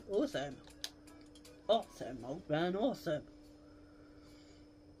tree. Awesome. Awesome, old man, awesome.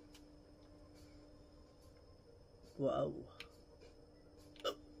 Whoa.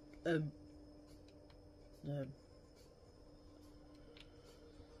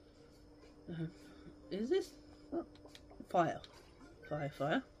 Is this fire?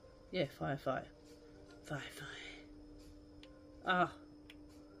 Fire? Yeah, fire. Ah.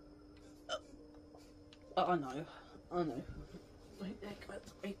 I know. Wait there,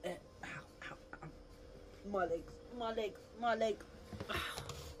 guys, wait there. Ow. My legs. Ow.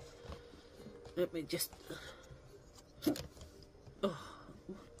 Let me just... Oh,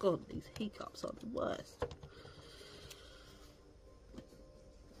 God, these hiccups are the worst.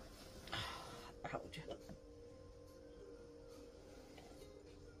 Ouch.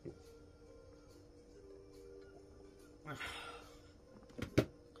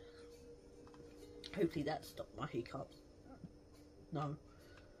 Hopefully that stopped my hiccups. No.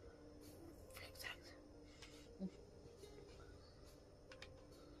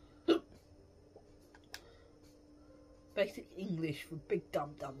 Basic English for big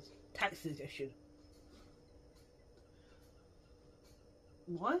dum-dums. Tax edition.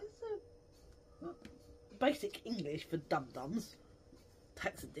 Why is it basic English for dum-dums?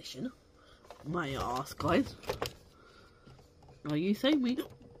 Tax edition. May I ask, guys? Are you saying we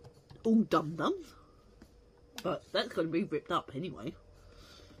all dum-dums? But that's going to be ripped up anyway.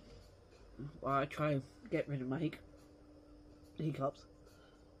 While I try and get rid of my hiccups.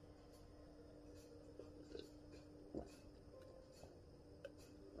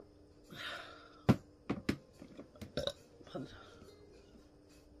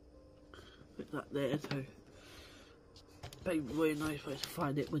 Put that there so baby boy knows where to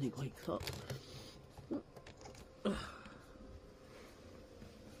find it when he wakes up.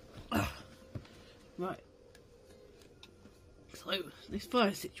 Right. So this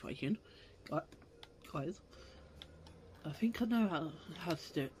fire situation, guys, I think I know how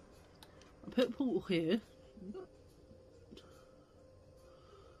to do it. I put a portal here.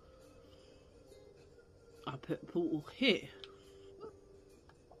 I put a portal here.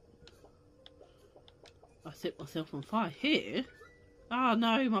 I set myself on fire here. Ah,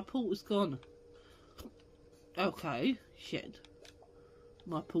 no, my portal's gone. Okay, shit.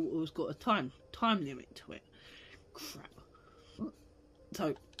 My portal's got a time limit to it. Crap.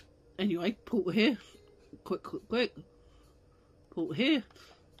 So, anyway, portal here. Quick. Portal here.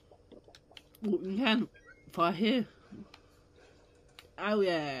 Watering can. Fire here. Oh,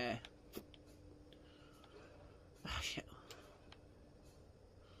 yeah. Oh, shit.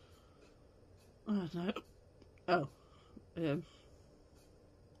 Oh, no. Oh.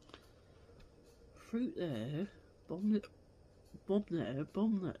 Fruit there. Bomb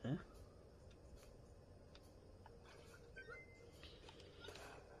there.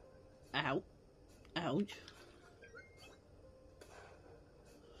 Ow. Ouch.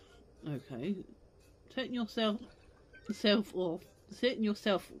 Okay. Setting yourself off.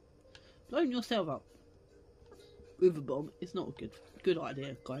 Blowing yourself up with a bomb is not a good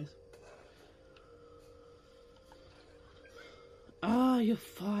idea, guys. Ah, your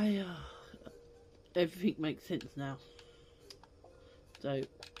fire. Everything makes sense now. So,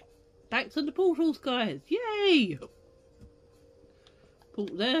 back to the portals, guys. Yay!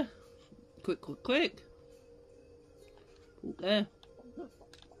 Portal there. Quick. Portal there.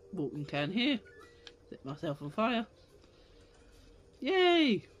 Watering can here. Set myself on fire.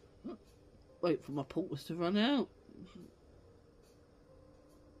 Yay! Wait for my portals to run out.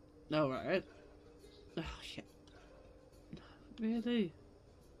 Alright. Oh, shit. Really?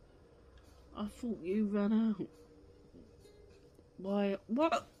 I thought you ran out. Why?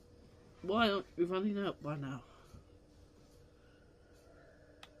 What? Why aren't you running out by now?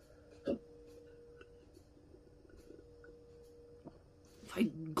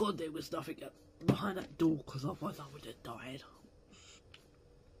 Thank God there was nothing behind that door, because otherwise I would have died.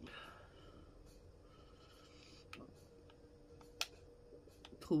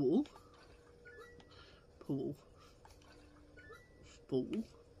 Pool.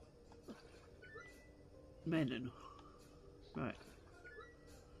 Melon. Right.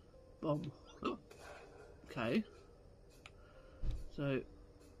 Bomb. Okay. So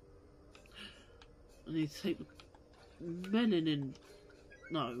I need to take the melon in.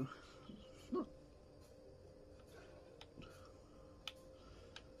 No.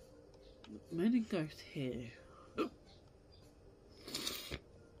 Melon goes here.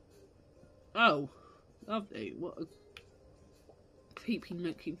 Oh, lovely. What a creepy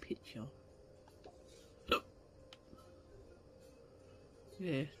looking picture.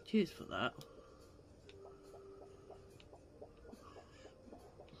 Yeah, cheers for that.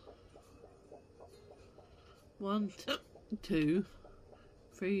 One, two,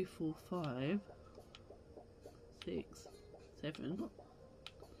 3, 4, 5, 6, 7.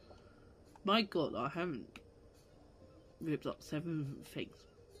 My God, I haven't ripped up 7 things.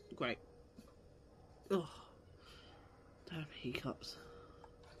 Great. Oh, damn hiccups.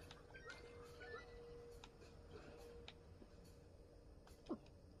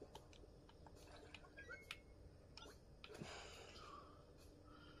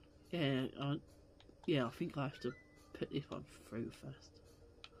 Yeah, I think I have to put this one through first.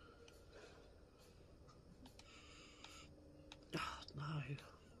 Oh, no.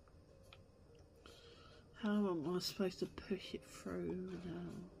 How am I supposed to push it through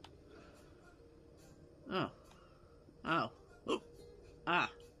now? Oh. Oh. Ah.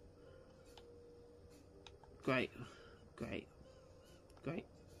 Great. Great. Great.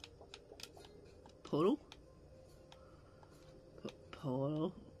 Portal.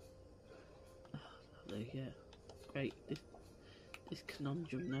 Portal. Oh, lovely, yeah. Great. This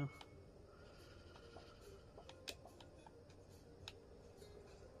conundrum now.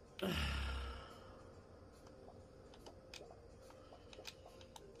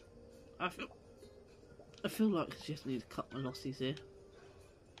 I feel like I just need to cut my losses here.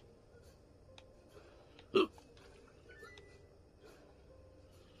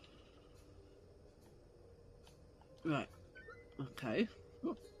 Right. Okay.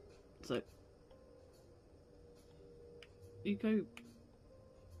 So you go.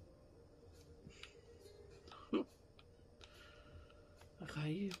 Okay,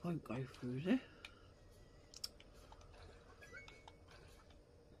 you won't go through there.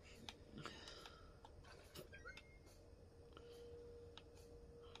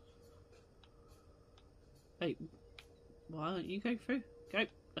 Wait, why don't you go through? Go.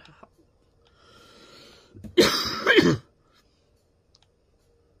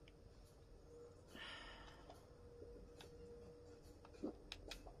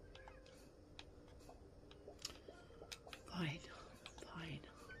 Fine.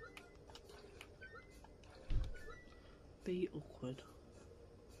 Be awkward.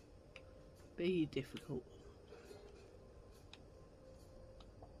 Be difficult.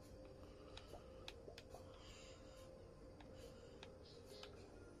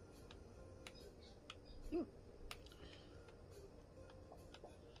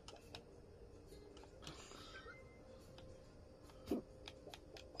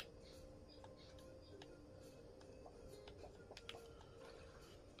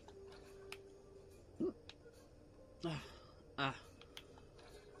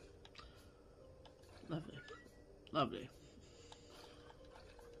 Lovely.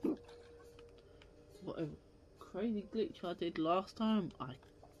 Whatever crazy glitch I did last time, I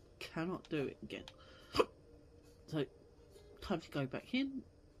cannot do it again. So, time to go back in,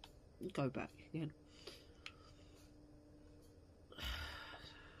 go back again.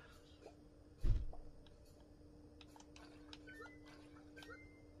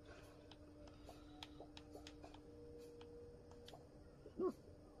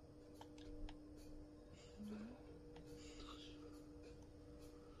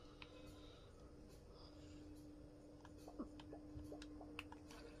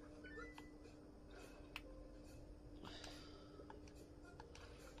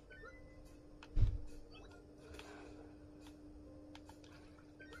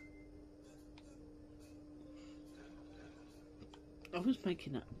 I was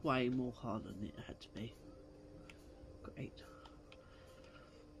making that way more hard than it had to be. Great.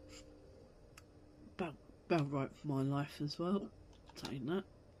 About right for my life as well. Saying that.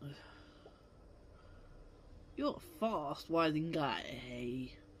 You're a fast winding guy.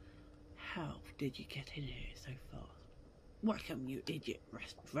 Hey, how did you get in here so fast? Welcome, you idiot,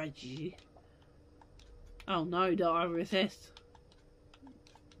 Reggie. Oh no, don't I resist?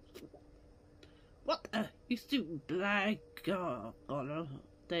 What the? You stupid blackguard. Oh no.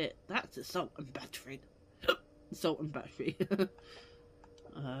 That's assault and battery. Assault and battery.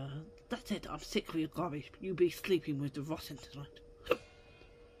 That's it. I'm sick of your garbage. You'll be sleeping with the rotten tonight.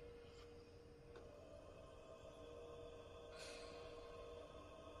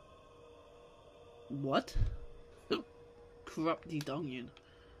 What? Corrupted onion.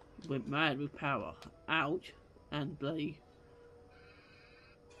 Went mad with power. Ouch. And bloody.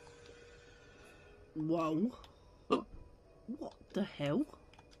 Whoa. What the hell?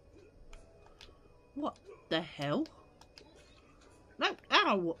 What the hell? No,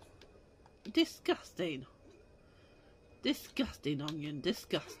 ow! Disgusting. Disgusting onion,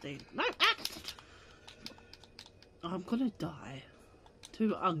 disgusting. No, ah! I'm gonna die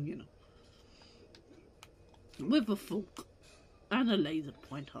to onion. With a fork and a laser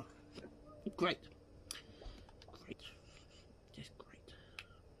pointer. Great. Great. Just great.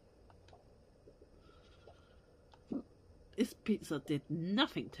 This pizza did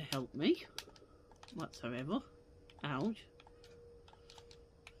nothing to help me whatsoever. Ouch.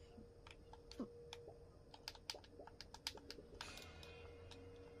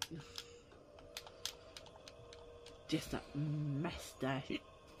 Just that mustache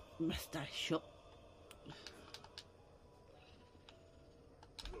shot.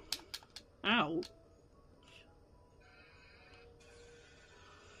 Ow.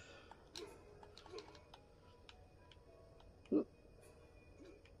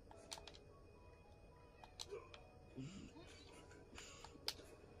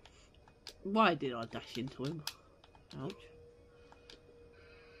 Why did I dash into him? Ouch.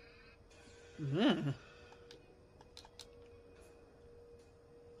 Yeah.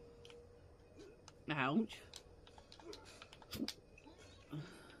 Ouch.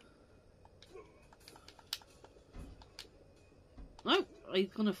 No,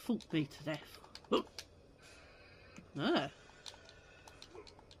 he's gonna fork me to death. Ah.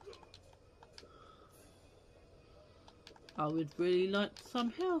 I would really like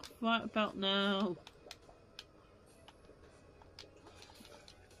some help right about now.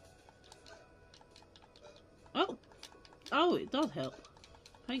 Oh, oh, it does help.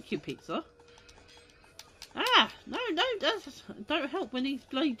 Thank you, pizza. Ah, no, don't help when he's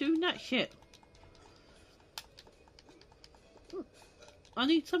bloody doing that shit. I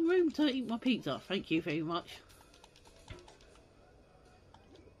need some room to eat my pizza. Thank you very much.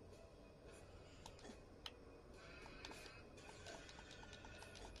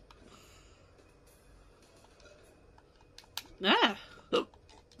 Ah!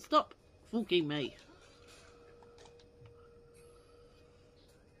 Stop forking me.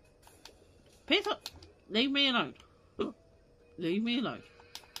 Pizza! Leave me alone. Leave me alone.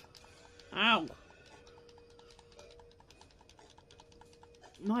 Ow.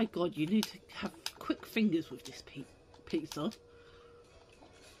 My God, you need to have quick fingers with this pizza.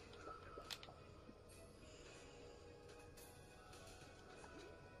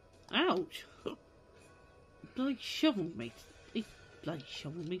 Ouch. Bloody shoveled me. He bloody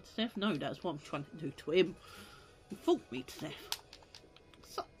shoveled me to death. No, that's what I'm trying to do to him. He forked me to death.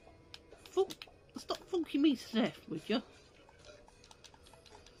 Stop forking me to death, would you?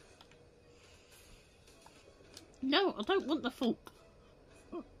 No, I don't want the fork.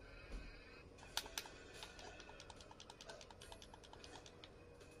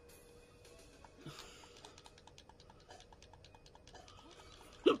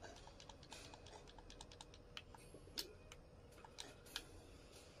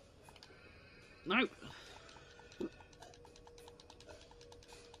 No.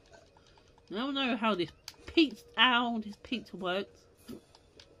 I don't know how this pizza works.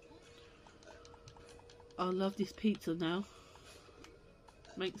 I love this pizza now.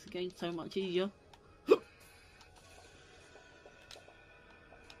 Makes the game so much easier.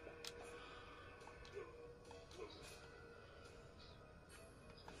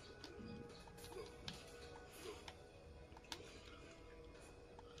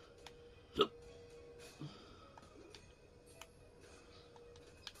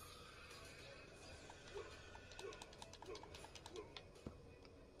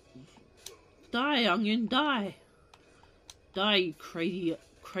 Die, onion, die! Die, you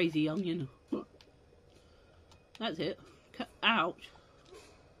crazy onion. That's it. Ouch.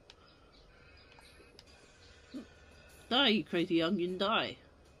 Die, you crazy onion, die.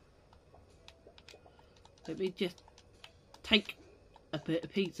 Let me just take a bit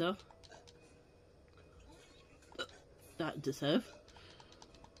of pizza. That deserve.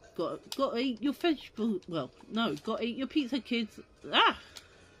 Gotta eat your vegetables. Well, no, gotta eat your pizza, kids. Ah!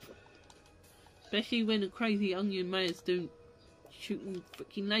 Especially when a crazy onion man's doing shooting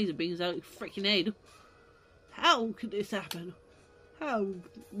freaking laser beams out his freaking head. How could this happen? How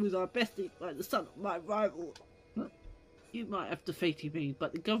was I bested like the son of my rival? You might have defeated me,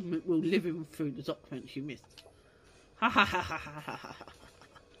 but the government will live him through the documents you missed. Ha ha ha ha ha ha ha.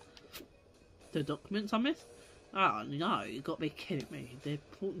 The documents I missed? Oh no, you got to be kidding me. The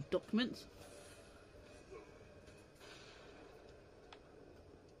important documents?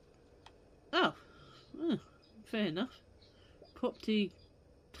 fair enough. Property.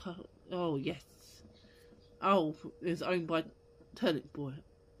 Oh, yes. Oh, it's owned by Turnip Boy.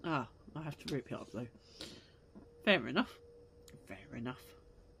 Ah, I have to rip it up though. Fair enough. Fair enough.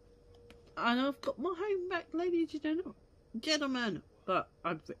 And I've got my home back, ladies and gentlemen. But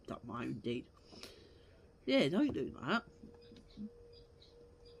I've ripped up my own deed. Yeah, don't do that.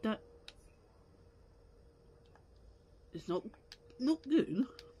 That is not good.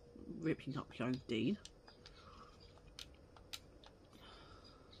 Ripping up your own deed.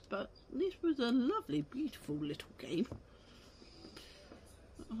 But this was a lovely, beautiful little game.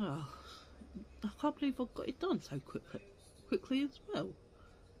 Oh, I can't believe I got it done so quickly as well.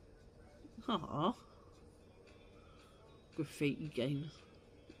 Ah, graffiti games.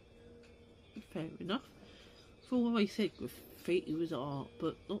 Fair enough. I've always said graffiti was art,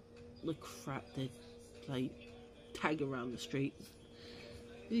 but not the crap they tag around the streets.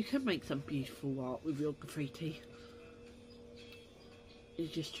 You can make some beautiful art with your graffiti. You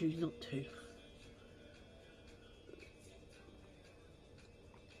just choose not to.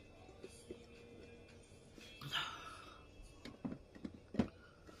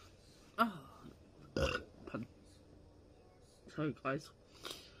 Oh, pardon. Sorry guys,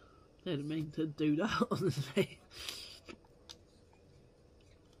 didn't mean to do that, honestly.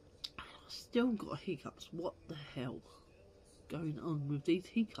 I've still got hiccups. What the hell going on with these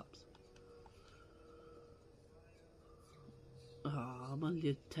hiccups? Ah, my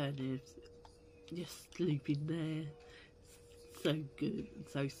little turnips, just sleeping there, so good and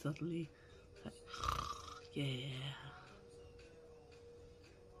so suddenly. Yeah.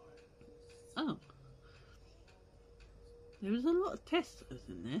 Oh, there was a lot of testers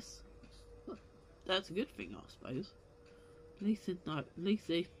in this. That's a good thing, I suppose. At least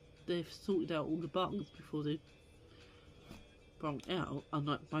they've sorted out all the bugs before they brought out.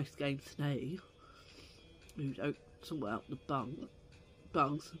 Unlike most games today, who don't sort out the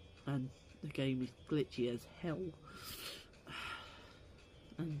bugs, and the game is glitchy as hell.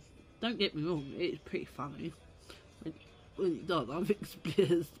 And don't get me wrong, it's pretty funny. When it does, I've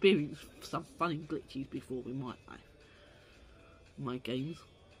experienced some funny glitches before in my life. My games.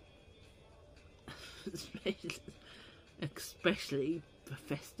 Especially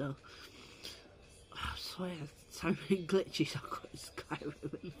Bethesda. I swear, so many glitches I've got to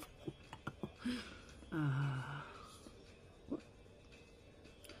Skyrim now.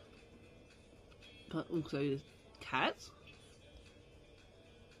 But also there's cats.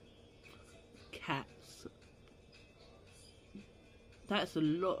 Cats. That's a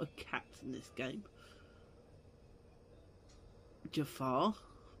lot of cats in this game. Jafar,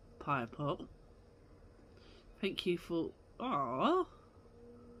 Pirepot. Thank you for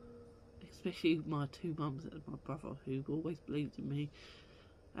especially my two mums and my brother who always believed in me.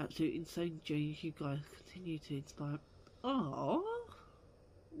 Absolute insane genius. You guys continue to inspire. What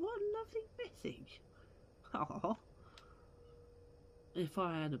a lovely message. If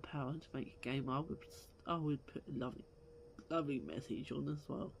I had a power to make a game, I would put a lovely message on as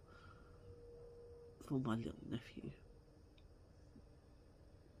well for my little nephew.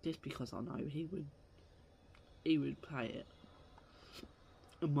 Just because I know he would play it,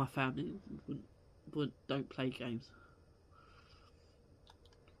 and my family don't play games.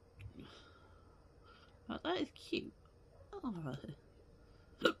 But that is cute. Oh,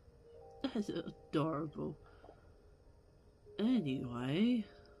 that's adorable. Anyway,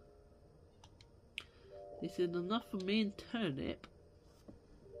 this is enough for me and Turnip.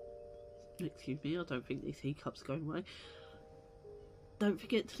 Excuse me, I don't think these hiccups going away. Don't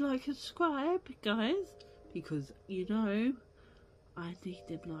forget to like and subscribe, guys, because you know I need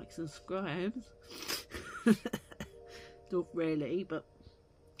them likes and subscribes. Not really, but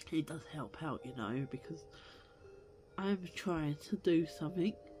it does help out, you know, because I'm trying to do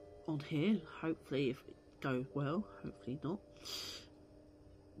something on here. Hopefully, if it goes well, hopefully not,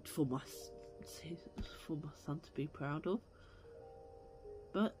 for my son to be proud of.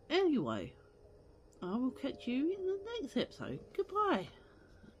 But anyway, I will catch you in the next episode. Goodbye.